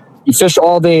you fished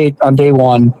all day on day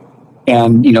one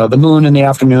and, the moon in the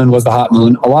afternoon was the hot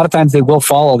moon, a lot of times they will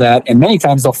follow that. And many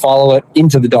times they'll follow it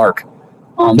into the dark.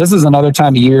 This is another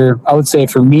time of year, I would say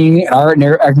for me, in our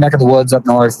neck of the woods up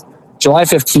north, July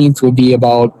 15th would be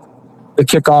about the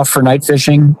kickoff for night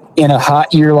fishing. In a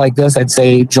hot year like this, I'd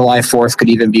say July 4th could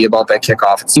even be about that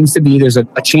kickoff. It seems to be there's a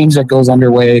change that goes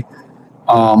underway,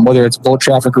 whether it's boat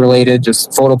traffic related,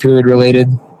 just photo period related.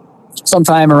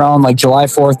 Sometime around July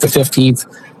 4th to 15th,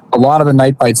 a lot of the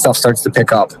night bite stuff starts to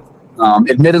pick up.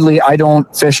 Admittedly, I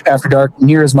don't fish after dark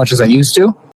near as much as I used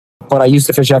to, but I used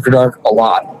to fish after dark a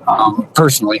lot,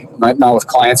 personally. Not with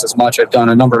clients as much. I've done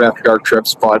a number of after dark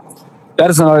trips, but that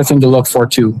is another thing to look for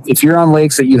too. If you're on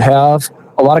lakes that you have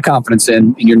a lot of confidence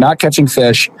in and you're not catching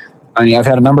fish, I've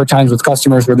had a number of times with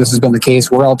customers where this has been the case.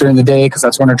 We're out during the day because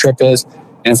that's when our trip is.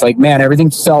 And it's man, everything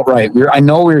felt right. I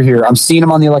know we're here. I'm seeing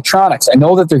them on the electronics. I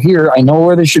know that they're here. I know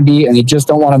where they should be, and they just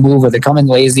don't want to move, or they come in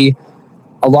lazy.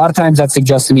 A lot of times that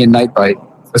suggests to me a night bite,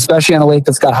 especially on a lake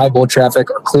that's got high boat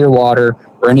traffic or clear water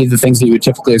or any of the things that you would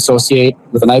typically associate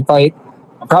with a night bite.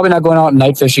 I'm probably not going out and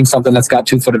night fishing something that's got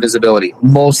 2 foot of visibility.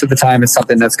 Most of the time it's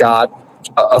something that's got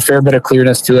a fair bit of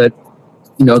clearness to it.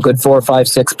 A good 4, 5,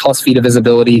 6 plus feet of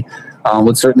visibility.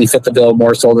 Would certainly fit the bill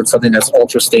more so than something that's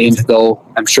ultra stained, though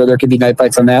I'm sure there could be night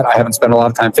bites on that. I haven't spent a lot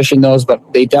of time fishing those,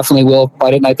 but they definitely will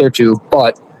bite at night there too.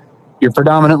 But your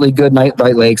predominantly good night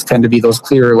bite lakes tend to be those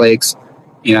clearer lakes,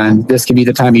 and this can be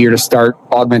the time of year to start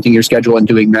augmenting your schedule and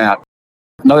doing that.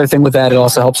 Another thing with that, it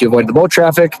also helps you avoid the boat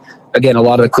traffic. Again, a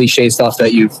lot of the cliche stuff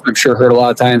that you've, I'm sure, heard a lot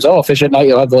of times. Oh, fish at night,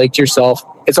 you'll have the lake to yourself.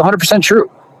 It's 100%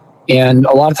 true. And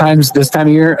a lot of times this time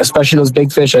of year, especially those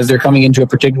big fish, as they're coming into a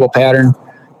predictable pattern,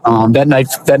 that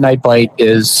night bite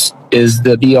is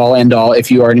the be all end all. If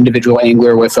you are an individual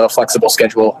angler with a flexible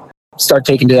schedule, start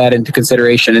taking that into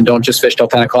consideration and don't just fish till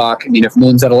 10 o'clock. If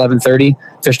moon's at 11:30,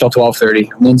 fish till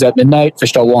 12:30. Moon's at midnight,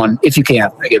 fish till 1, if you can.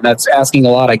 Again, that's asking a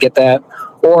lot. I get that.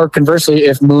 Or conversely,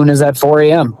 if moon is at 4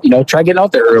 a.m., try getting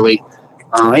out there early.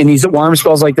 In these warm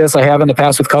spells like this, I have in the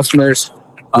past with customers,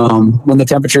 when the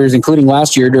temperatures, including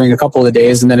last year during a couple of the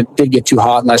days, and then it did get too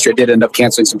hot. And last year I did end up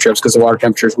canceling some trips because the water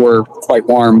temperatures were quite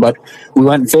warm. But we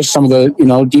went and fished some of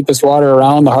the, deepest water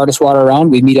around, the hardest water around.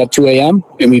 We'd meet at 2 a.m.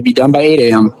 and we'd be done by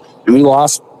 8 a.m. And we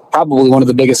lost probably one of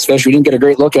the biggest fish. We didn't get a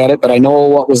great look at it, but I know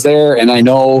what was there, and I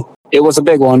know it was a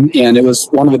big one, and it was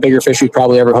one of the bigger fish we've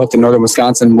probably ever hooked in northern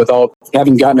Wisconsin without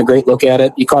having gotten a great look at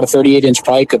it. He caught a 38-inch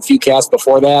pike a few casts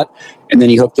before that, and then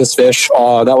he hooked this fish.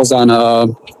 That was on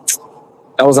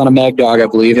a mag dog, I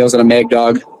believe. It was on a mag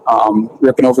dog,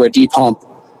 ripping over a deep hump,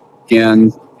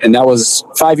 and that was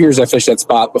 5 years I fished that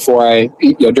spot before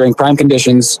during prime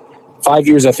conditions. 5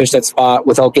 years I fished that spot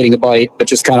without getting a bite, but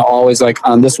just kind of always like,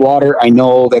 on this water, I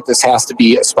know that this has to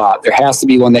be a spot. There has to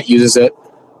be one that uses it.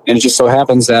 And it just so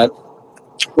happens that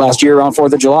last year around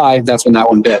 4th of July, that's when that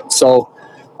one bit. So,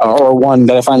 or one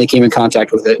that I finally came in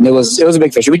contact with it. And it was a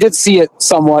big fish. We did see it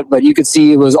somewhat, but you could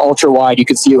see it was ultra wide. You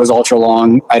could see it was ultra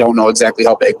long. I don't know exactly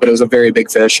how big, but it was a very big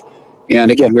fish.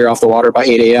 And again, we were off the water by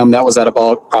 8 a.m. That was at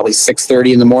about probably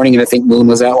 6:30 in the morning. And I think moon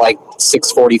was at like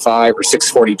 6:45 or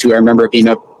 6:42. I remember it being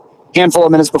a handful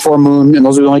of minutes before moon. And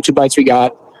those were the only 2 bites we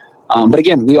got. But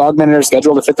again, we augmented our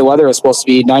schedule to fit the weather. It was supposed to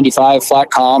be 95 flat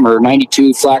calm or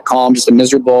 92 flat calm, just a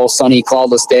miserable, sunny,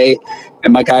 cloudless day.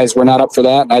 And my guys were not up for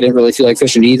that. And I didn't really feel like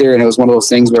fishing either. And it was one of those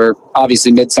things where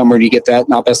obviously midsummer, you get that.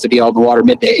 Not best to be out in the water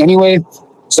midday anyway.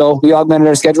 So we augmented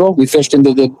our schedule. We fished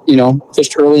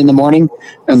fished early in the morning,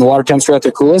 and the water temps were at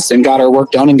their coolest, and got our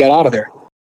work done and got out of there.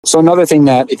 So another thing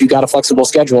that if you got a flexible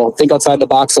schedule, think outside the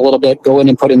box a little bit, go in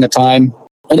and put in the time.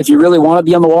 And if you really want to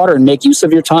be on the water and make use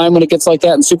of your time when it gets like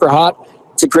that and super hot,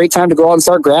 it's a great time to go out and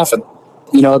start graphing.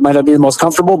 It might not be the most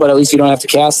comfortable, but at least you don't have to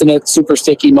cast in it. Super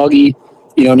sticky, muggy,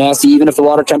 nasty. Even if the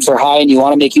water temps are high and you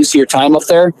want to make use of your time up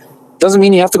there, doesn't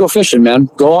mean you have to go fishing, man.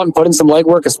 Go out and put in some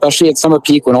legwork, especially at summer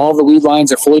peak when all the weed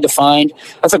lines are fully defined.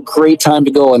 That's a great time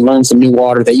to go and learn some new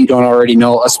water that you don't already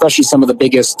know, especially some of the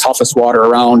biggest, toughest water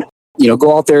around.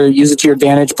 Go out there, use it to your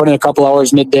advantage, put in a couple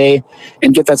hours midday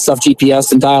and get that stuff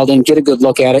GPS and dialed in, get a good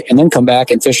look at it, and then come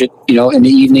back and fish it, in the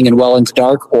evening and well into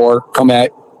dark, or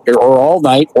all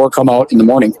night, or come out in the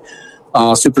morning,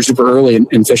 super, super early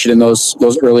and fish it in those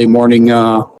early morning,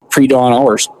 pre-dawn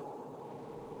hours.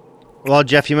 Well,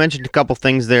 Jeff, you mentioned a couple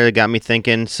things there that got me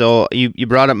thinking. So you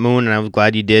brought up moon, and I was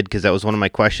glad you did because that was one of my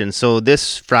questions. So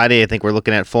this Friday, I think we're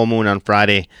looking at full moon on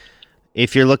Friday.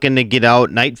 If you're looking to get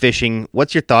out night fishing,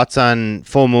 what's your thoughts on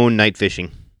full moon night fishing?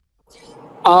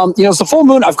 So full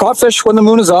moon, I've caught fish when the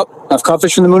moon is up. I've caught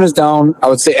fish when the moon is down. I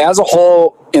would say as a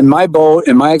whole, in my boat,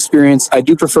 in my experience, I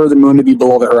do prefer the moon to be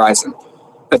below the horizon.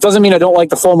 That doesn't mean I don't like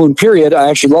the full moon period. I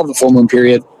actually love the full moon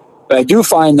period. But I do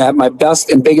find that my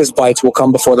best and biggest bites will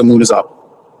come before the moon is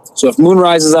up. So if moon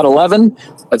rises at 11,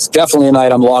 that's definitely a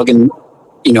night I'm logging,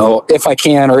 if I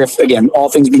can, or if, again, all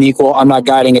things being equal, I'm not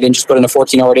guiding it and just put in a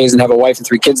 14-hour days and have a wife and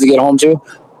 3 kids to get home to.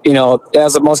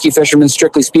 As a muskie fisherman,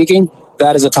 strictly speaking,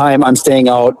 that is a time I'm staying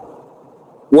out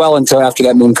well until after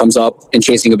that moon comes up and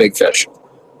chasing a big fish.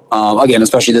 Again,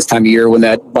 especially this time of year when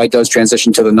that bite does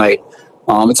transition to the night.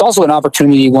 It's also an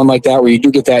opportunity, one like that, where you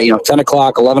do get that, 10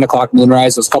 o'clock, 11 o'clock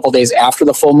moonrise, those couple days after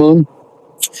the full moon.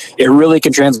 It really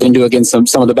can translate into, again, some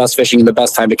of the best fishing and the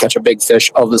best time to catch a big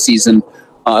fish of the season,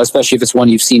 especially if it's one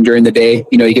you've seen during the day.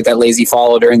 You get that lazy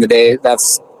follow during the day.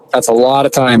 That's a lot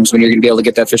of times when you're going to be able to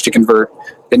get that fish to convert.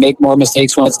 They make more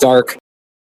mistakes when it's dark.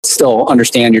 Still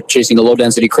understand you're chasing a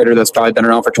low-density critter that's probably been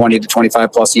around for 20 to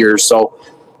 25 plus years. So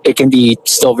it can be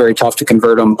still very tough to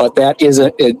convert them. But that is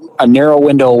a narrow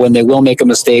window when they will make a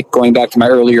mistake, going back to my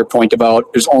earlier point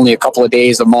about there's only a couple of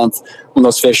days a month when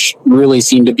those fish really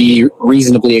seem to be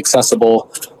reasonably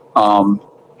accessible,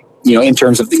 in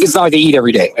terms of, it's not like they eat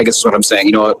every day, I guess is what I'm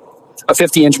saying. A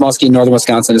 50-inch muskie in northern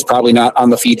Wisconsin is probably not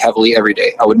on the feed heavily every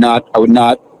day. I would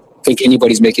not think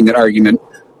anybody's making that argument.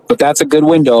 But that's a good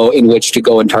window in which to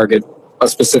go and target a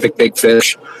specific big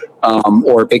fish,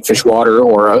 or a big fish water,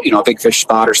 or a big fish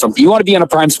spot or something. You want to be on a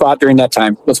prime spot during that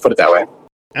time. Let's put it that way.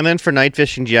 And then for night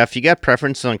fishing, Jeff, you got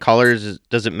preference on colors?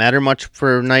 Does it matter much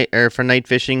for night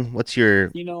fishing? What's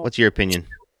your opinion?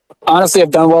 Honestly,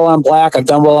 I've done well on black. I've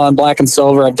done well on black and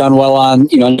silver. I've done well on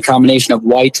a combination of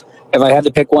white. If I had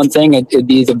to pick one thing, it'd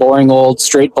be the boring old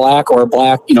straight black, or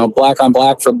black on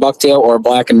black for bucktail, or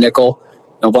black and nickel.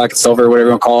 Black and silver, whatever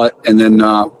you want to call it. And then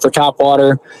for top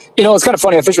water, it's kind of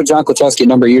funny. I fished with John Klucheski a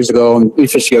number of years ago, and we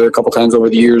fished together a couple times over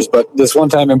the years. But this one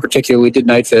time in particular, we did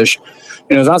night fish.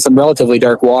 It was on some relatively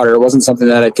dark water. It wasn't something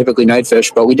that I typically night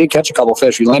fish, but we did catch a couple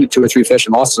fish. We landed 2 or 3 fish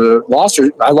and I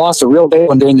lost a real big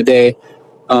one during the day.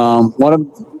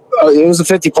 It was a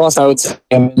 50 plus, I would say.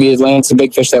 And we had landed some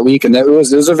big fish that week, and it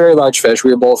was a very large fish.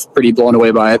 We were both pretty blown away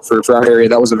by it for our area.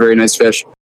 That was a very nice fish.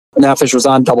 and that fish was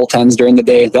on double tens during the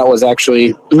day. That was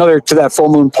actually another to that full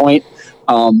moon point.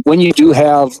 When you do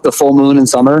have the full moon in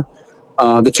summer,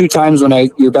 the two times when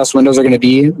your best windows are going to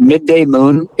be midday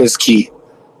moon is key.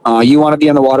 You want to be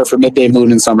on the water for midday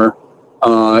moon in summer,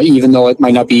 even though it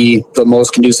might not be the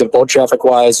most conducive boat traffic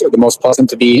wise or the most pleasant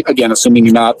to be. Again, assuming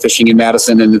you're not fishing in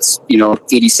Madison and it's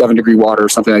 87 degree water or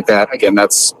something like that. Again,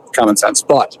 that's common sense.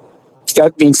 But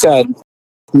that being said,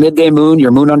 midday moon,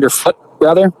 your moon underfoot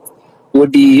rather, would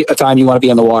be a time you want to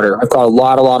be on the water. I've caught a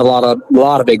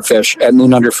lot of big fish at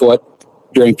moon underfoot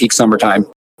during peak summertime,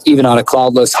 even on a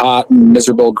cloudless, hot, and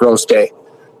miserable, gross day,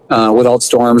 without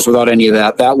storms, without any of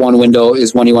that. That one window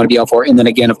is one you want to be out for. And then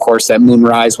again, of course, that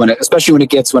moonrise, especially when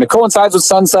it coincides with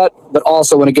sunset, but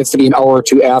also when it gets to be an hour or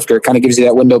two after, it kind of gives you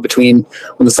that window between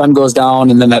when the sun goes down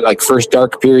and then that like first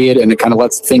dark period, and it kind of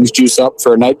lets things juice up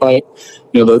for a night bite.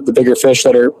 The bigger fish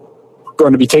that are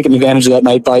going to be taking advantage of that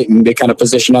night bite, and they kind of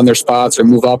position on their spots or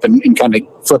move up and kind of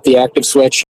flip the active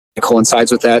switch. It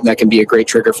coincides with that, and that can be a great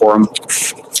trigger for them.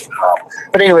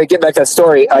 But anyway, get back to that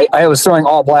story. I was throwing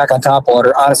all black on top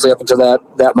water. Honestly, up until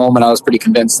that moment, I was pretty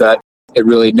convinced that it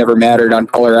really never mattered on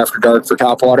color after dark for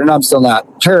top water, and I'm still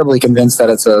not terribly convinced that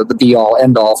it's the be-all,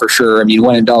 end-all for sure. I mean,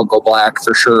 when in doubt, go black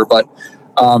for sure. But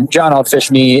John outfished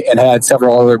me and had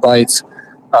several other bites.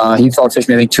 He outfished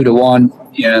me, I think, 2-1,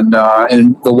 and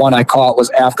the one I caught was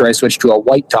after I switched to a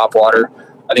white top water.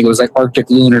 I think it was like Arctic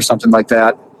Loon or something like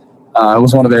that. It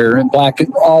was one of their black,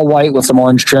 all white with some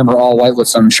orange trim, or all white with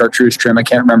some chartreuse trim. I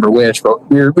can't remember which, but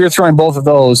we were throwing both of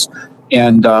those,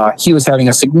 and he was having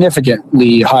a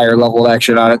significantly higher level of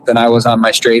action on it than I was on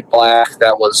my straight black.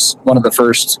 That was one of the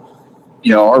first,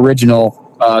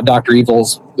 original Dr.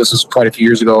 Evils. This was quite a few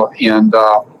years ago, and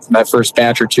my first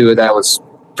batch or two of that was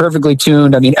perfectly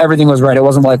tuned. I mean, everything was right. It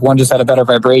wasn't like one just had a better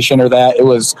vibration or that.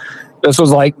 This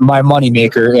was like my money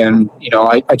maker, and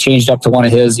I changed up to one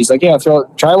of his. He's like, "Yeah,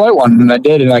 try a white one," and I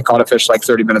did, and I caught a fish like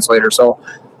 30 minutes later. So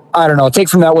I don't know. Take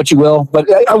from that what you will, but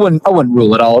I wouldn't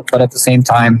rule it out. But at the same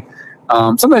time,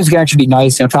 sometimes it can actually be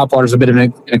nice. Top water is a bit of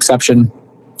an exception,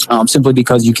 simply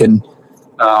because you can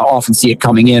often see it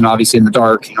coming in. Obviously, in the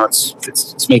dark,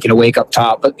 it's making a wake up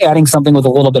top. But adding something with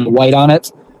a little bit of white on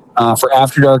it for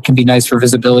after dark can be nice for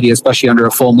visibility, especially under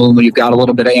a full moon when you've got a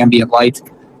little bit of ambient light.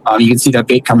 You can see that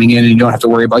bait coming in, and you don't have to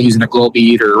worry about using a glow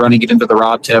bead or running it into the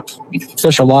rod tip. If you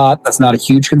fish a lot, that's not a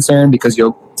huge concern, because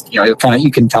you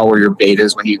can tell where your bait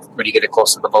is when you get it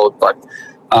close to the boat. But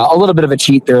a little bit of a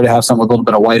cheat there to have something with a little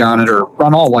bit of white on it, or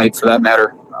run all white for that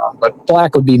matter. But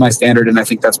black would be my standard, and I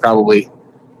think that's probably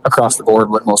across the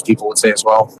board what most people would say as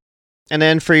well. And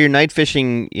then for your night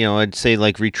fishing, I'd say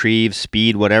like retrieve,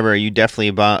 speed, whatever. Are you definitely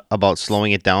about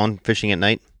slowing it down, fishing at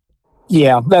night?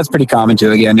 Yeah, that's pretty common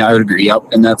too. Again, I would agree.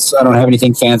 Yep. And I don't have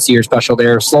anything fancy or special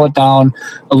there. Slow it down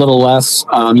a little less.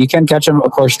 You can catch them,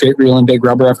 of course, straight reel and big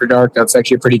rubber after dark. That's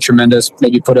actually pretty tremendous.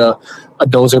 Maybe put a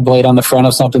dozer blade on the front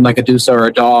of something like a Doosa or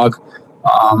a dog,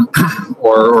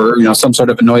 or some sort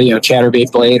of a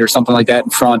chatterbait blade or something like that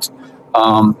in front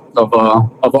of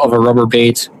a rubber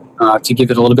bait. To give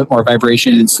it a little bit more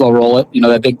vibration and slow roll it.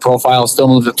 That big profile still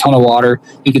moves a ton of water.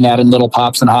 You can add in little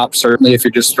pops and hops, certainly, if you're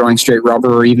just throwing straight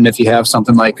rubber, or even if you have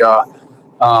something like the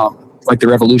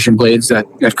Revolution blades that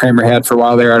Kramer had for a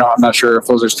while there. I'm not sure if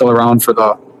those are still around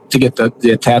to get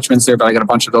the attachments there, but I got a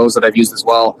bunch of those that I've used as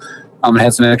well. And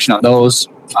had some action on those.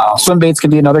 Swim baits can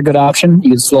be another good option.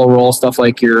 You can slow roll stuff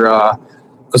like your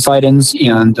Poseidons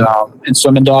and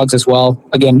swimming dogs as well.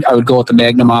 Again, I would go with the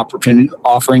Magnum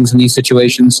offerings in these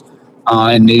situations,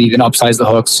 and maybe even upsize the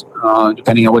hooks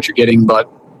depending on what you're getting. But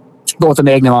go with the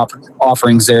Magnum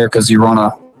offerings there, because you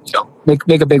want to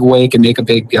make a big wake and make a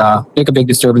big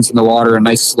disturbance in the water. A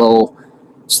nice slow,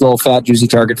 fat, juicy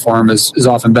target for them is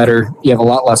often better. You have a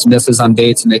lot less misses on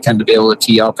baits, and they tend to be able to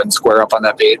tee up and square up on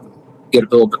that bait, and get a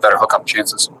little bit better hookup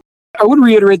chances. I would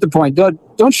reiterate the point.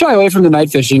 Don't shy away from the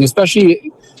night fishing, especially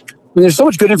when there's so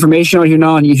much good information out here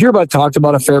now, and you hear talked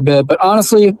about a fair bit. But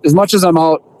honestly, as much as I'm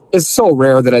out, it's so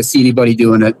rare that I see anybody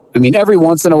doing it. I mean, every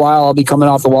once in a while, I'll be coming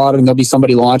off the water and there'll be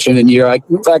somebody launching, and you're like,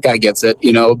 that guy gets it,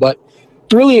 But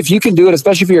really, if you can do it,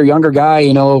 especially if you're a younger guy,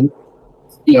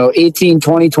 18,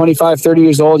 20, 25, 30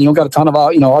 years old, you don't got a ton of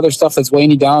other stuff that's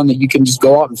weighing you down, that you can just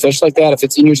go out and fish like that if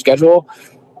it's in your schedule.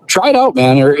 Try it out,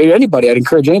 man, or anybody. I'd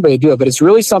encourage anybody to do it. But it's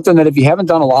really something that if you haven't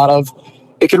done a lot of,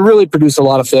 it can really produce a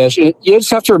lot of fish. You just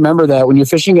have to remember that when you're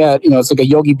fishing at, it's like a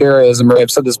Yogi Berraism, right?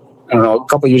 I've said this, I don't know, a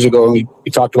couple of years ago, and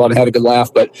we talked about it and had a good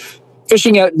laugh. But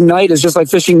fishing at night is just like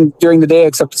fishing during the day,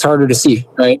 except it's harder to see,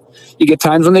 right? You get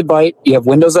times when they bite. You have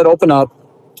windows that open up.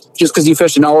 Just because you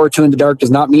fished an hour or two in the dark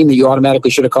does not mean that you automatically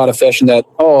should have caught a fish, and that,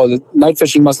 the night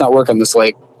fishing must not work on this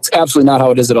lake. It's absolutely not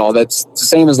how it is at all. That's the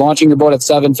same as launching your boat at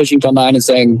 7, fishing till 9, and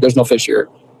saying there's no fish here.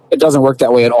 It doesn't work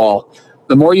that way at all.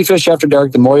 The more you fish after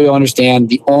dark, the more you understand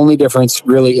the only difference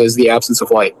really is the absence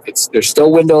of light. There's still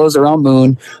windows around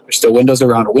moon. There's still windows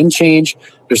around a wind change.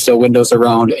 There's still windows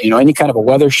around, any kind of a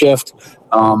weather shift.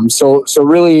 So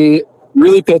really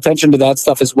pay attention to that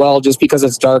stuff as well. Just because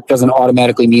it's dark doesn't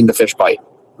automatically mean the fish bite.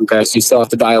 Okay, so you still have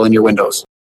to dial in your windows.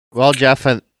 Well, Jeff,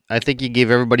 I think you gave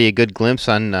everybody a good glimpse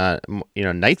on,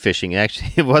 night fishing.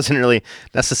 Actually, it wasn't really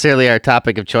necessarily our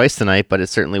topic of choice tonight, but it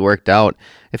certainly worked out.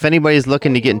 If anybody's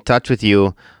looking to get in touch with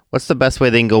you, what's the best way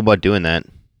they can go about doing that?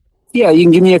 Yeah, you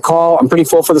can give me a call. I'm pretty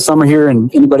full for the summer here,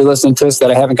 and anybody listening to this that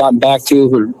I haven't gotten back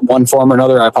to in one form or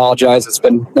another, I apologize. It's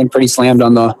been pretty slammed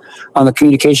on the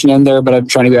communication end there, but I'm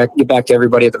trying to get back to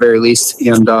everybody at the very least.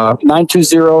 And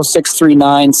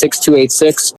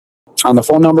 920-639-6286 on the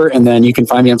phone number, and then you can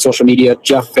find me on social media,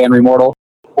 Jeff Van Remortel,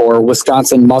 or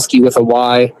Wisconsin Muskie with a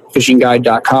Y,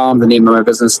 fishingguide.com, the name of my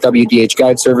business, WDH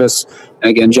Guide Service. And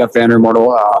again, Jeff Van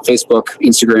Remortel, Facebook,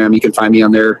 Instagram, you can find me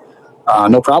on there.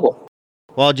 No problem.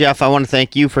 Well, Jeff, I want to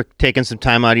thank you for taking some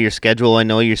time out of your schedule. I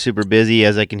know you're super busy,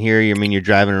 as I can hear you. I mean, you're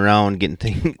driving around,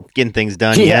 getting things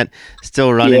done yet,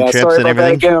 still running trips and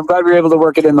everything. Again, I'm glad we were able to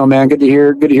work it in, though, man. Good to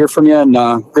hear from you, and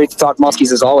great to talk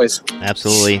muskies as always.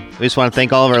 Absolutely. We just want to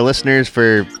thank all of our listeners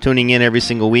for tuning in every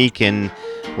single week, and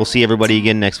we'll see everybody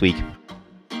again next week.